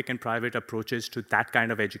public and private approaches to that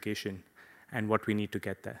kind of education and what we need to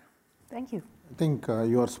get there. Thank you. I think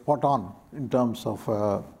you are spot on in terms of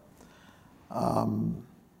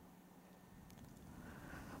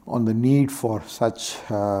on the need for such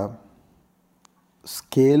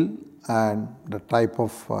scale and the type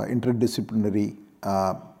of interdisciplinary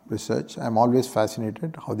research. I'm always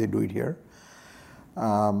fascinated how they do it here.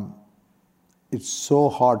 It's so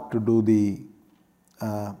hard to do the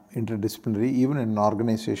interdisciplinary, even in an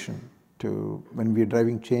organization, when we are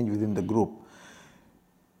driving change within the group,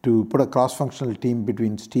 to put a cross-functional team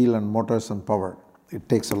between steel and motors and power. It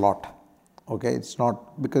takes a lot. Okay, it's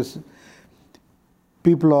not because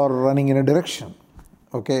people are running in a direction.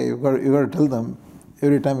 Okay, you got to tell them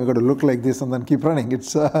every time you got to look like this and then keep running.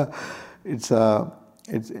 It's doing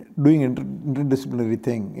interdisciplinary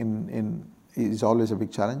thing is always a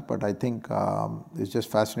big challenge. But I think it's just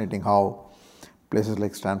fascinating how places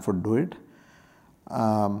like Stanford do it.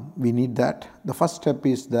 We need that. The first step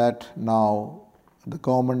is that now the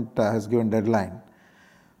government has given deadline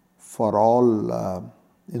for all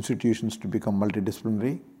institutions to become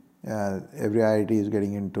multidisciplinary. Every IIT is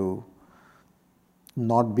getting into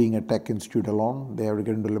not being a tech institute alone. They have to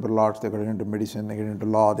get into liberal arts, they get into medicine, they get into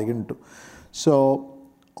law, they get into... So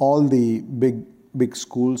all the big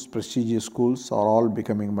schools, prestigious schools are all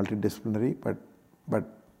becoming multidisciplinary, but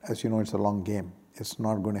as you know, it's a long game. It's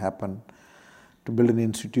not going to happen. To build an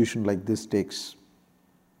institution like this takes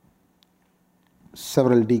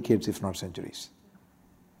several decades, if not centuries.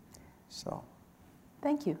 So.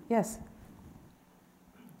 Thank you. Yes.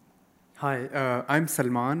 Hi, I'm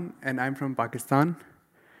Salman and I'm from Pakistan.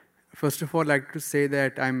 First of all, I'd like to say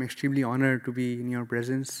that I'm extremely honored to be in your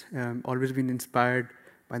presence. Always been inspired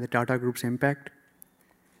by the Tata Group's impact.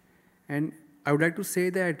 And I would like to say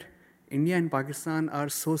that India and Pakistan are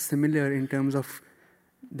so similar in terms of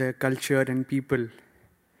their culture and people.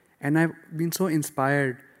 And I've been so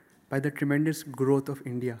inspired by the tremendous growth of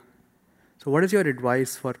India. So what is your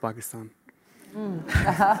advice for Pakistan?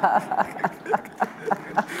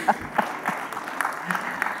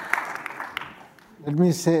 Let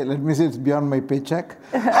me say it's beyond my paycheck.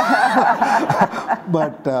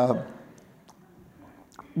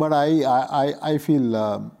 but I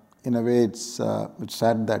feel in a way it's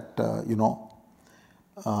sad that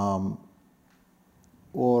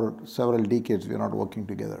over several decades we are not working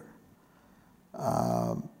together.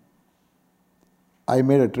 I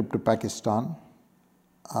made a trip to Pakistan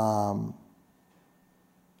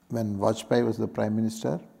when Vajpayee was the Prime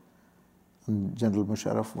Minister and General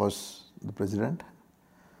Musharraf was the President,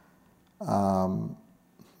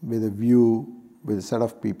 with a view, with a set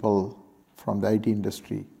of people from the IT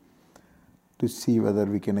industry to see whether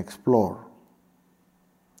we can explore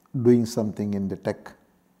doing something in the tech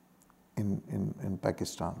in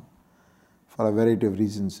Pakistan. For a variety of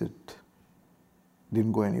reasons, it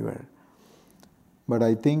didn't go anywhere. But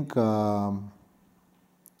I think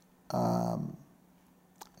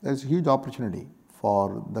there's a huge opportunity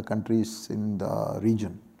for the countries in the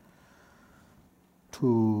region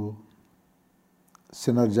to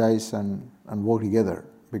synergize and work together,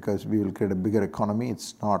 because we will create a bigger economy.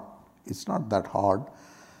 It's not that hard,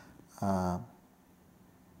 but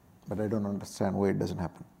I don't understand why it doesn't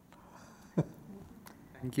happen.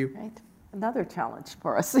 Thank you. Right. Another challenge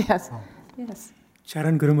for us. Yes. Oh. Yes.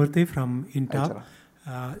 Charan Gurumurthy from INTA.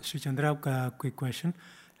 Hi, Sri Chandra, quick question.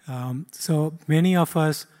 So many of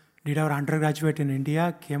us did our undergraduate in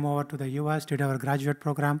India, came over to the US, did our graduate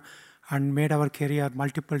program, and made our career,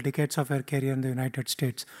 multiple decades of our career in the United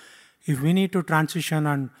States. If we need to transition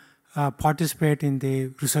and participate in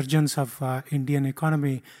the resurgence of Indian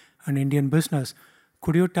economy and Indian business,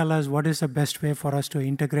 could you tell us what is the best way for us to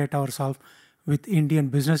integrate ourselves with Indian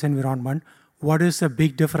business environment? What is the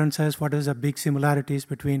big differences? What is the big similarities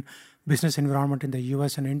between business environment in the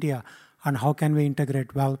US and India? And how can we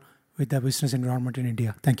integrate well with the business environment in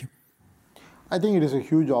India? Thank you. I think it is a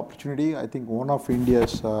huge opportunity. I think one of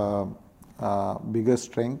India's biggest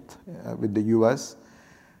strength with the US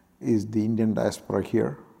is the Indian diaspora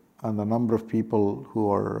here, and the number of people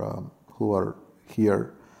who are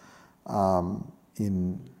here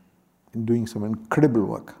in doing some incredible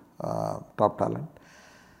work, top talent.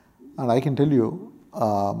 And I can tell you,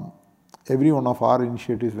 every one of our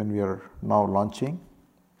initiatives when we are now launching,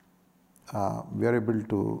 we are able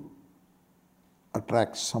to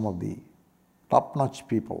attract some of the top-notch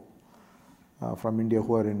people from India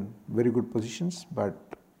who are in very good positions, but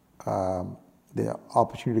the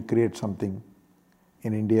opportunity to create something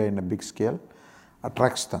in India in a big scale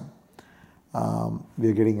attracts them. We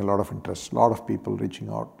are getting a lot of interest, a lot of people reaching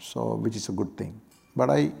out, so which is a good thing. But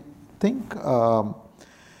I think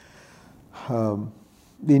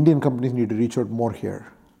the Indian companies need to reach out more here,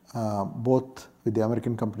 both with the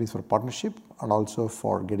American companies for partnership and also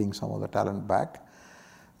for getting some of the talent back.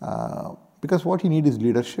 Because what you need is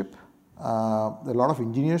leadership. There are a lot of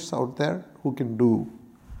engineers out there who can do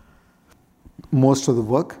most of the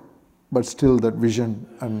work, but still that vision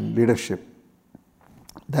and leadership.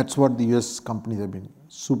 That's what the US companies have been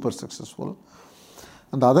super successful.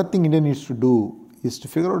 And the other thing India needs to do is to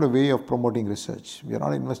figure out a way of promoting research. We are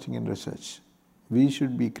not investing in research. We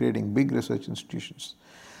should be creating big research institutions.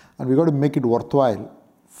 And we got to make it worthwhile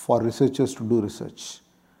for researchers to do research.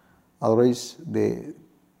 Otherwise, they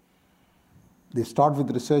start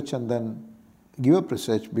with research and then give up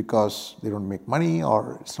research because they don't make money,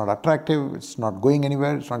 or it's not attractive, it's not going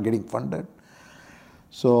anywhere, it's not getting funded.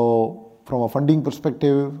 So from a funding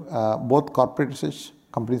perspective, both corporate research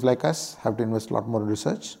companies like us have to invest a lot more in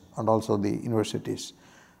research, and also the universities.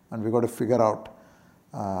 And we've got to figure out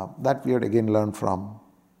that we have to again learn from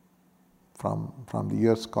the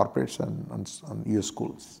US corporates and US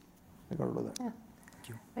schools. We've got to do that. Yeah.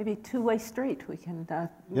 Maybe two-way street. We can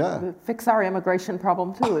fix our immigration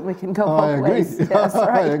problem too, and we can go I both agree. ways. Yes,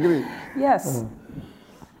 right. I agree. Yes.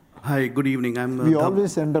 Hi, good evening. We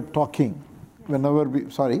always end up talking whenever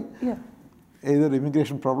Yeah. either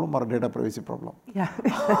immigration problem or a data privacy problem. Yeah.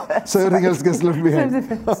 So everything else gets left behind.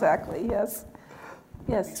 Exactly. Yes.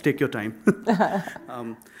 Yes. Take your time.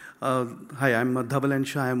 Hi, I'm Dhaval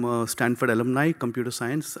Ansha. I'm a Stanford alumni, computer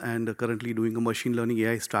science, and currently doing a machine learning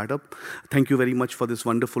AI startup. Thank you very much for this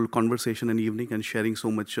wonderful conversation and evening and sharing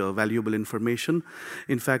so much valuable information.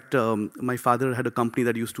 In fact, my father had a company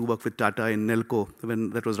that used to work with Tata in Nelco,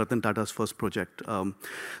 when that was Ratan Tata's first project.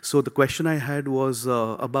 So the question I had was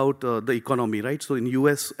about the economy, right? So in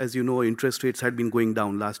US, as you know, interest rates had been going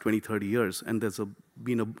down last 20, 30 years, and there's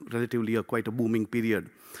been a relatively quite a booming period.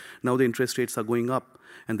 Now the interest rates are going up,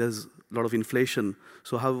 and there's a lot of inflation.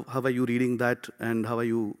 So how are you reading that, and how are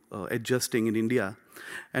you adjusting in India?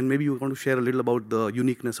 And maybe you want to share a little about the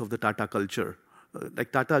uniqueness of the Tata culture.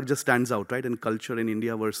 Like Tata just stands out, right, in culture in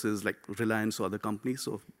India versus like Reliance or other companies.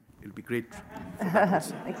 So it'll be great.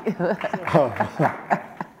 Thank you.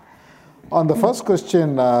 On the first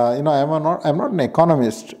question, I'm not an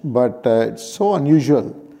economist, but it's so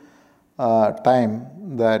unusual time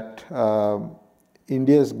that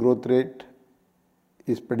India's growth rate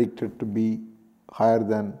is predicted to be higher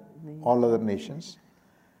than all other nations,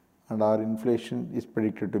 and our inflation is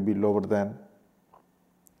predicted to be lower than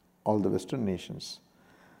all the Western nations.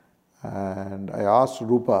 And I asked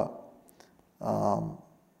Rupa,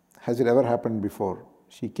 has it ever happened before?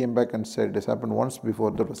 She came back and said it has happened once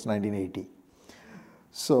before, that was 1980.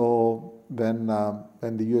 So when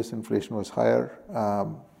the US inflation was higher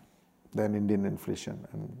than Indian inflation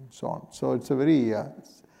and so on. So it's a very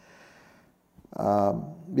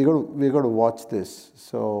we got to watch this.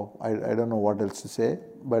 So I don't know what else to say,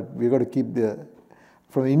 but we got to keep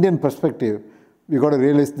from the Indian perspective, we got to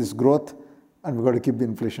realize this growth, and we got to keep the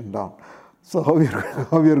inflation down. So how we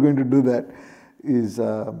are going to do that is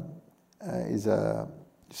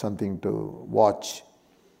something to watch.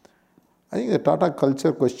 I think the Tata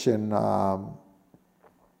culture question,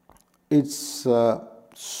 it's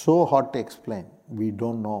so hard to explain. We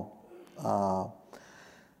don't know.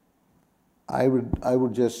 I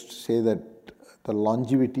would just say that the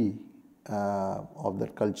longevity of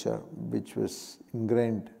that culture, which was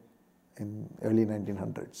ingrained in early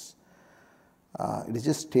 1900s, it has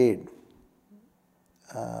just stayed.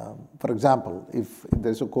 For example, if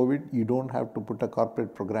there's a COVID, you don't have to put a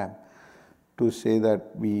corporate program to say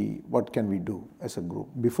that what can we do as a group.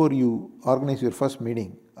 Before you organize your first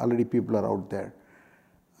meeting, already people are out there.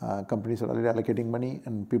 Companies are already allocating money,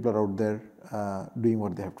 and people are out there doing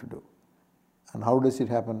what they have to do. And how does it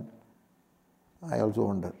happen? I also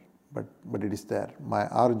wonder, but it is there.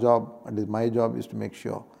 Our job, and my job, is to make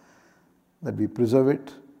sure that we preserve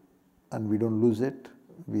it and we don't lose it.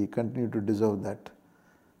 We continue to deserve that,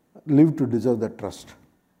 live to deserve that trust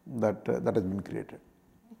that has been created.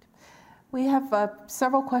 We have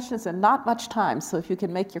several questions and not much time, so if you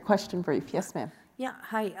can make your question brief. Yes, ma'am. Yeah,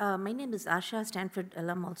 hi. My name is Asha, Stanford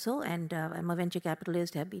alum also, and I'm a venture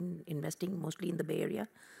capitalist. Have been investing mostly in the Bay Area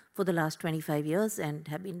for the last 25 years and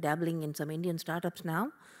have been dabbling in some Indian startups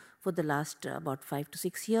now for the last about 5 to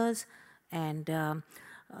 6 years. And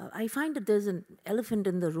I find that there's an elephant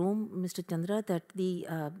in the room, Mr. Chandra, that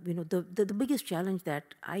the biggest challenge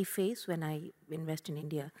that I face when I invest in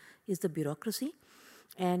India is the bureaucracy.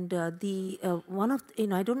 And I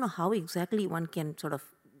don't know how exactly one can sort of,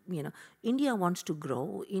 India wants to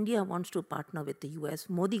grow. India wants to partner with the US.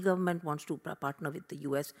 Modi government wants to partner with the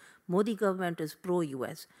US. Modi government is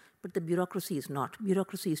pro-US, but the bureaucracy is not.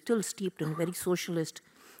 Bureaucracy is still steeped in very socialist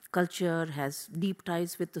culture, has deep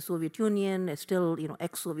ties with the Soviet Union, is still,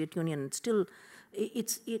 ex-Soviet Union. Still,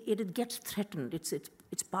 it gets threatened.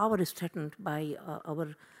 Its power is threatened by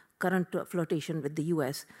our current flirtation with the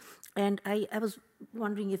US. And I was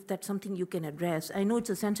wondering if that's something you can address. I know it's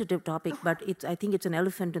a sensitive topic, but I think it's an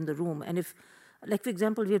elephant in the room. And if, like for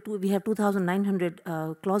example, we have 2,900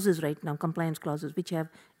 clauses right now, compliance clauses, which have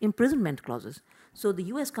imprisonment clauses. So the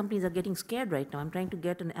US companies are getting scared right now. I'm trying to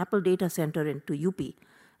get an Apple data center into UP.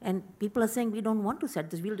 And people are saying, we don't want to set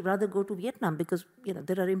this. We'll rather go to Vietnam because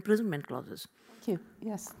there are imprisonment clauses. Thank you.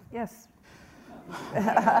 Yes. Yes.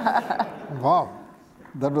 Wow,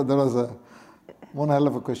 that was one hell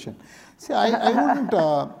of a question. See,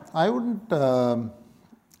 I wouldn't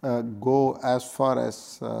go as far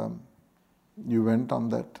as you went on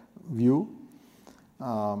that view.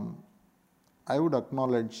 I would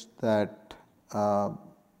acknowledge that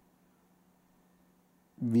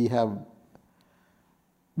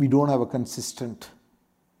we don't have a consistent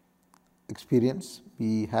experience.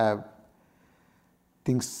 We have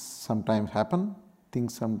things sometimes happen,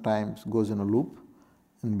 things sometimes goes in a loop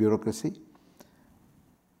in bureaucracy.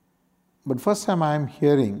 But first time I am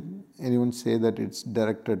hearing anyone say that it's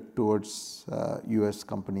directed towards US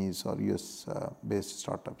companies or US based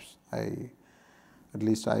startups. At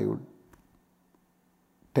least I would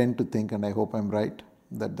tend to think, and I hope I'm right,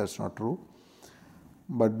 that that's not true.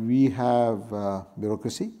 But we have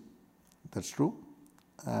bureaucracy, that's true,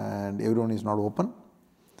 and everyone is not open.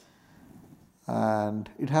 And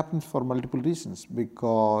it happens for multiple reasons,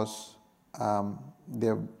 because they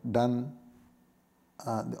have done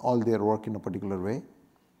all their work in a particular way,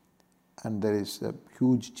 and there is a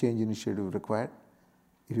huge change initiative required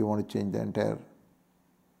if you want to change the entire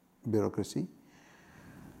bureaucracy.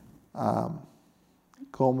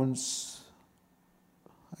 Governments,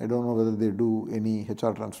 I don't know whether they do any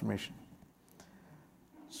HR transformation.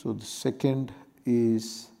 So the second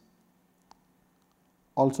is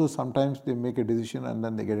also sometimes they make a decision and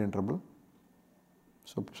then they get in trouble.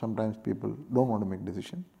 So sometimes people don't want to make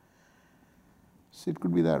decision. So it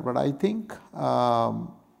could be that, but I think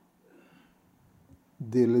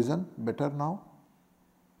they listen better now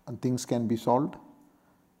and things can be solved.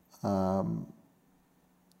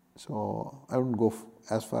 So I wouldn't go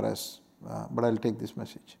as far as, but I'll take this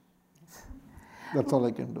message. That's all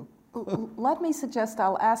I can do. Let me suggest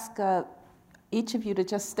I'll ask each of you to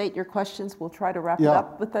just state your questions. We'll try to wrap it Yeah,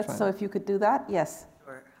 up with that. fine. So if you could do that, yes.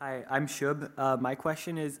 Sure. Hi, I'm Shubh. My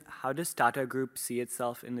question is, how does Tata Group see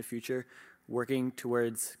itself in the future working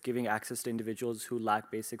towards giving access to individuals who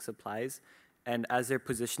lack basic supplies? And as they're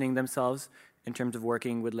positioning themselves in terms of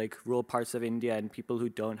working with like rural parts of India and people who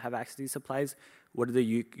don't have access to these supplies, what are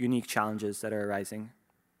the unique challenges that are arising?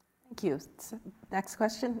 Thank you. Next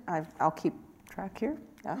question. I'll keep track here.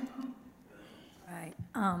 Yeah. Right.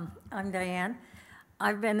 I'm Diane.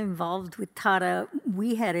 I've been involved with Tata.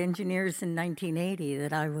 We had engineers in 1980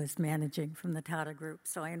 that I was managing from the Tata Group,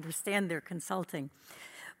 so I understand their consulting.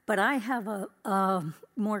 But I have a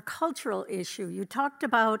more cultural issue. You talked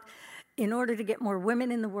about in order to get more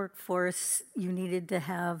women in the workforce, you needed to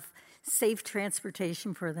have safe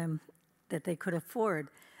transportation for them that they could afford.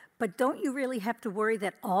 But don't you really have to worry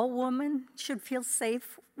that all women should feel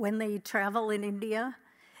safe when they travel in India?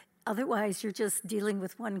 Otherwise, you're just dealing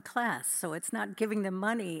with one class. So it's not giving them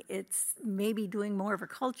money. It's maybe doing more of a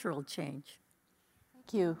cultural change.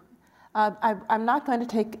 Thank you. I'm not going to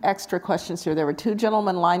take extra questions here. There were two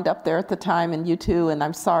gentlemen lined up there at the time, and you two, and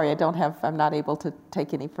I'm sorry, I'm not able to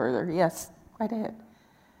take any further. Yes, right ahead.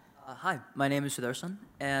 Hi, my name is Sudarshan,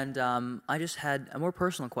 and I just had a more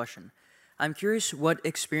personal question. I'm curious what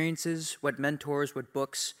experiences, what mentors, what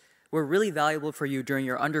books were really valuable for you during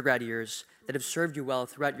your undergrad years that have served you well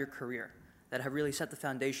throughout your career, that have really set the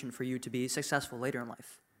foundation for you to be successful later in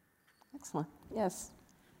life. Excellent. Yes.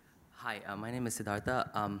 Hi, my name is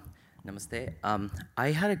Siddhartha. Namaste. I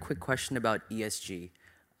had a quick question about ESG.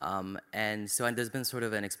 And there's been sort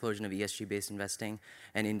of an explosion of ESG-based investing,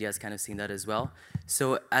 and India's kind of seen that as well.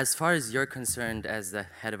 So as far as you're concerned as the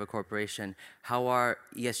head of a corporation, how are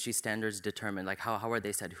ESG standards determined? Like how are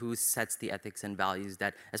they set? Who sets the ethics and values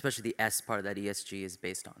that, especially the S part of that ESG is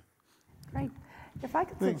based on? Great. If I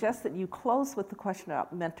could suggest that you close with the question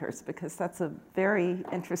about mentors, because that's a very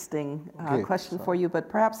interesting question for you, but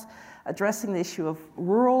perhaps addressing the issue of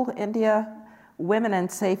rural India, women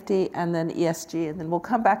and safety, and then ESG, and then we'll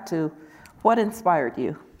come back to what inspired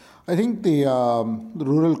you. I think the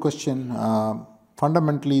rural question,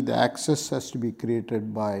 fundamentally the access has to be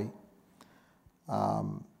created by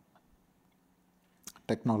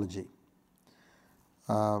technology.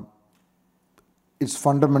 It's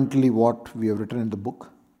fundamentally what we have written in the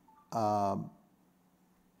book,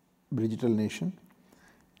 Digital Nation.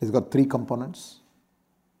 It's got three components.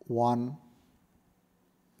 One,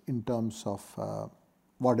 in terms of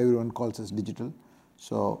what everyone calls as digital.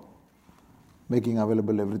 So making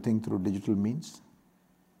available everything through digital means,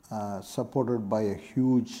 supported by a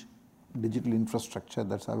huge digital infrastructure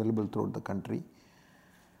that's available throughout the country.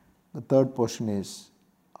 The third portion is,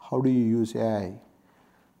 how do you use AI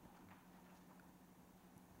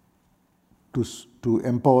to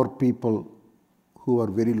empower people who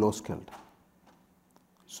are very low skilled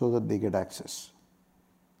so that they get access,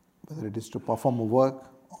 whether it is to perform a work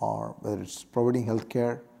or whether it's providing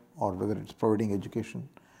healthcare or whether it's providing education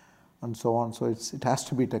and so on. So it has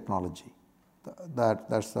to be technology.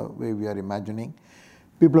 That's the way we are imagining.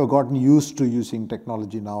 People have gotten used to using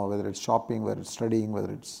technology now, whether it's shopping, whether it's studying,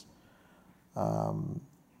 whether it's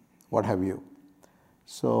what have you.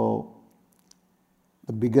 So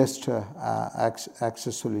the biggest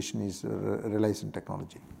access solution is relies on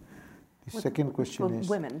technology. The second question is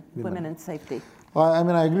women and safety. Well, I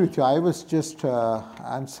mean, I agree with you. I was just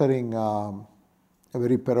answering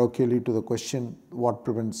very parochially to the question, what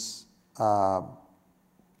prevents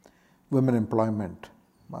women employment.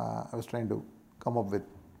 I was trying to come up with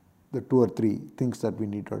the 2 or 3 things that we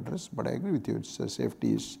need to address, but I agree with you. It's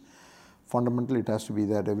safety is fundamental. It has to be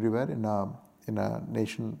there everywhere in a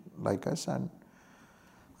nation like us. And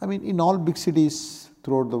I mean, in all big cities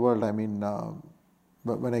throughout the world, I mean,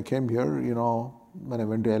 when I came here, you know, when I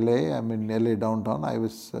went to LA, I'm in LA downtown, I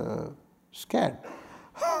was scared,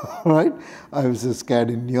 right? I was scared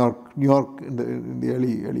in New York in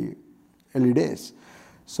the early days.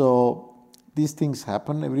 So these things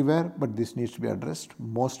happen everywhere, but this needs to be addressed.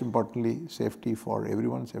 Most importantly, safety for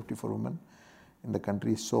everyone, safety for women in the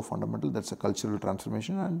country is so fundamental. That's a cultural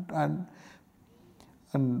transformation, and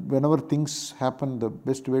whenever things happen, the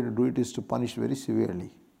best way to do it is to punish very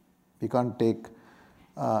severely. We can't take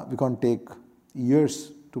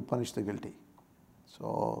years to punish the guilty.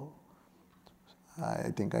 So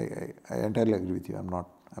I think I entirely agree with you. I'm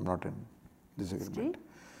not in disagreement.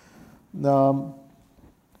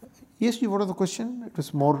 ESG, what was the question? It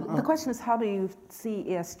was more. The question is, how do you see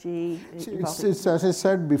ESG evolving? As I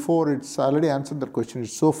said before, it's already answered that question.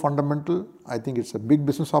 It's so fundamental. I think it's a big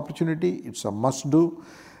business opportunity. It's a must-do.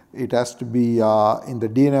 It has to be in the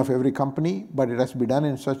DNA of every company, but it has to be done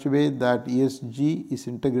in such a way that ESG is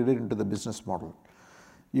integrated into the business model.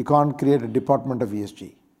 You can't create a department of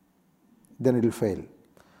ESG. Then it will fail.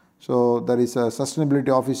 So there is a sustainability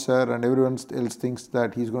officer and everyone else thinks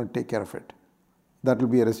that he's going to take care of it. That will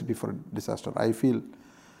be a recipe for disaster. I feel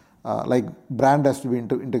like brand has to be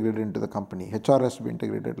integrated into the company. HR has to be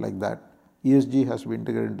integrated like that. ESG has to be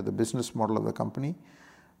integrated into the business model of the company.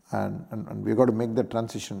 And we've got to make the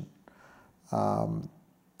transition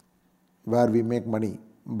where we make money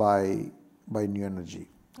by new energy.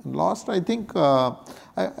 And last, I think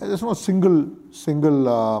there's no single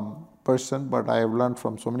person, but I have learned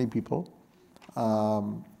from so many people,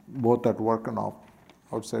 both at work and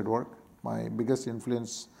outside work. My biggest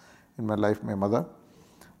influence in my life, my mother.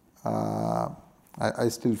 I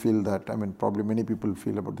still feel that, I mean, probably many people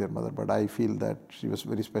feel about their mother, but I feel that she was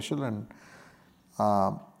very special, and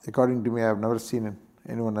according to me, I have never seen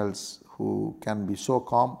anyone else who can be so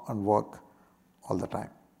calm and work all the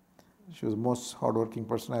time. She was the most hardworking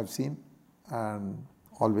person I have seen, and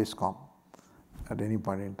always calm at any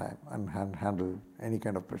point in time and handle any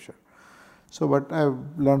kind of pressure. So, but I've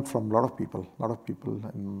learned from a lot of people,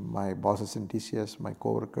 and my bosses in TCS, my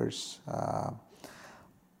co-workers,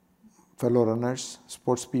 fellow runners,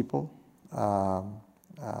 sports people. I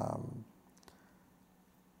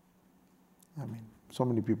mean, so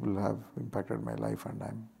many people have impacted my life, and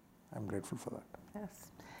I'm grateful for that.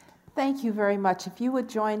 Yes. Thank you very much. If you would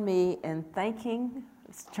join me in thanking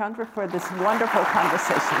Chandra for this wonderful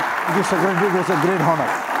conversation. Thank you, Secretary. It was a great honor.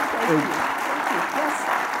 Thank you. Yes.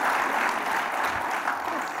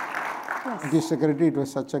 Thank you, Secretary. It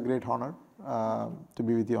was such a great honor to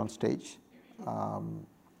be with you on stage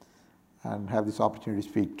and have this opportunity to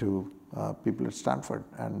speak to people at Stanford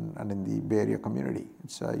and in the Bay Area community.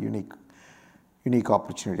 It's a unique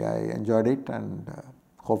opportunity. I enjoyed it, and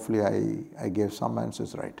hopefully I gave some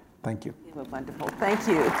answers right. Thank you. You were wonderful. Thank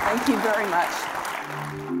you. Thank you very much.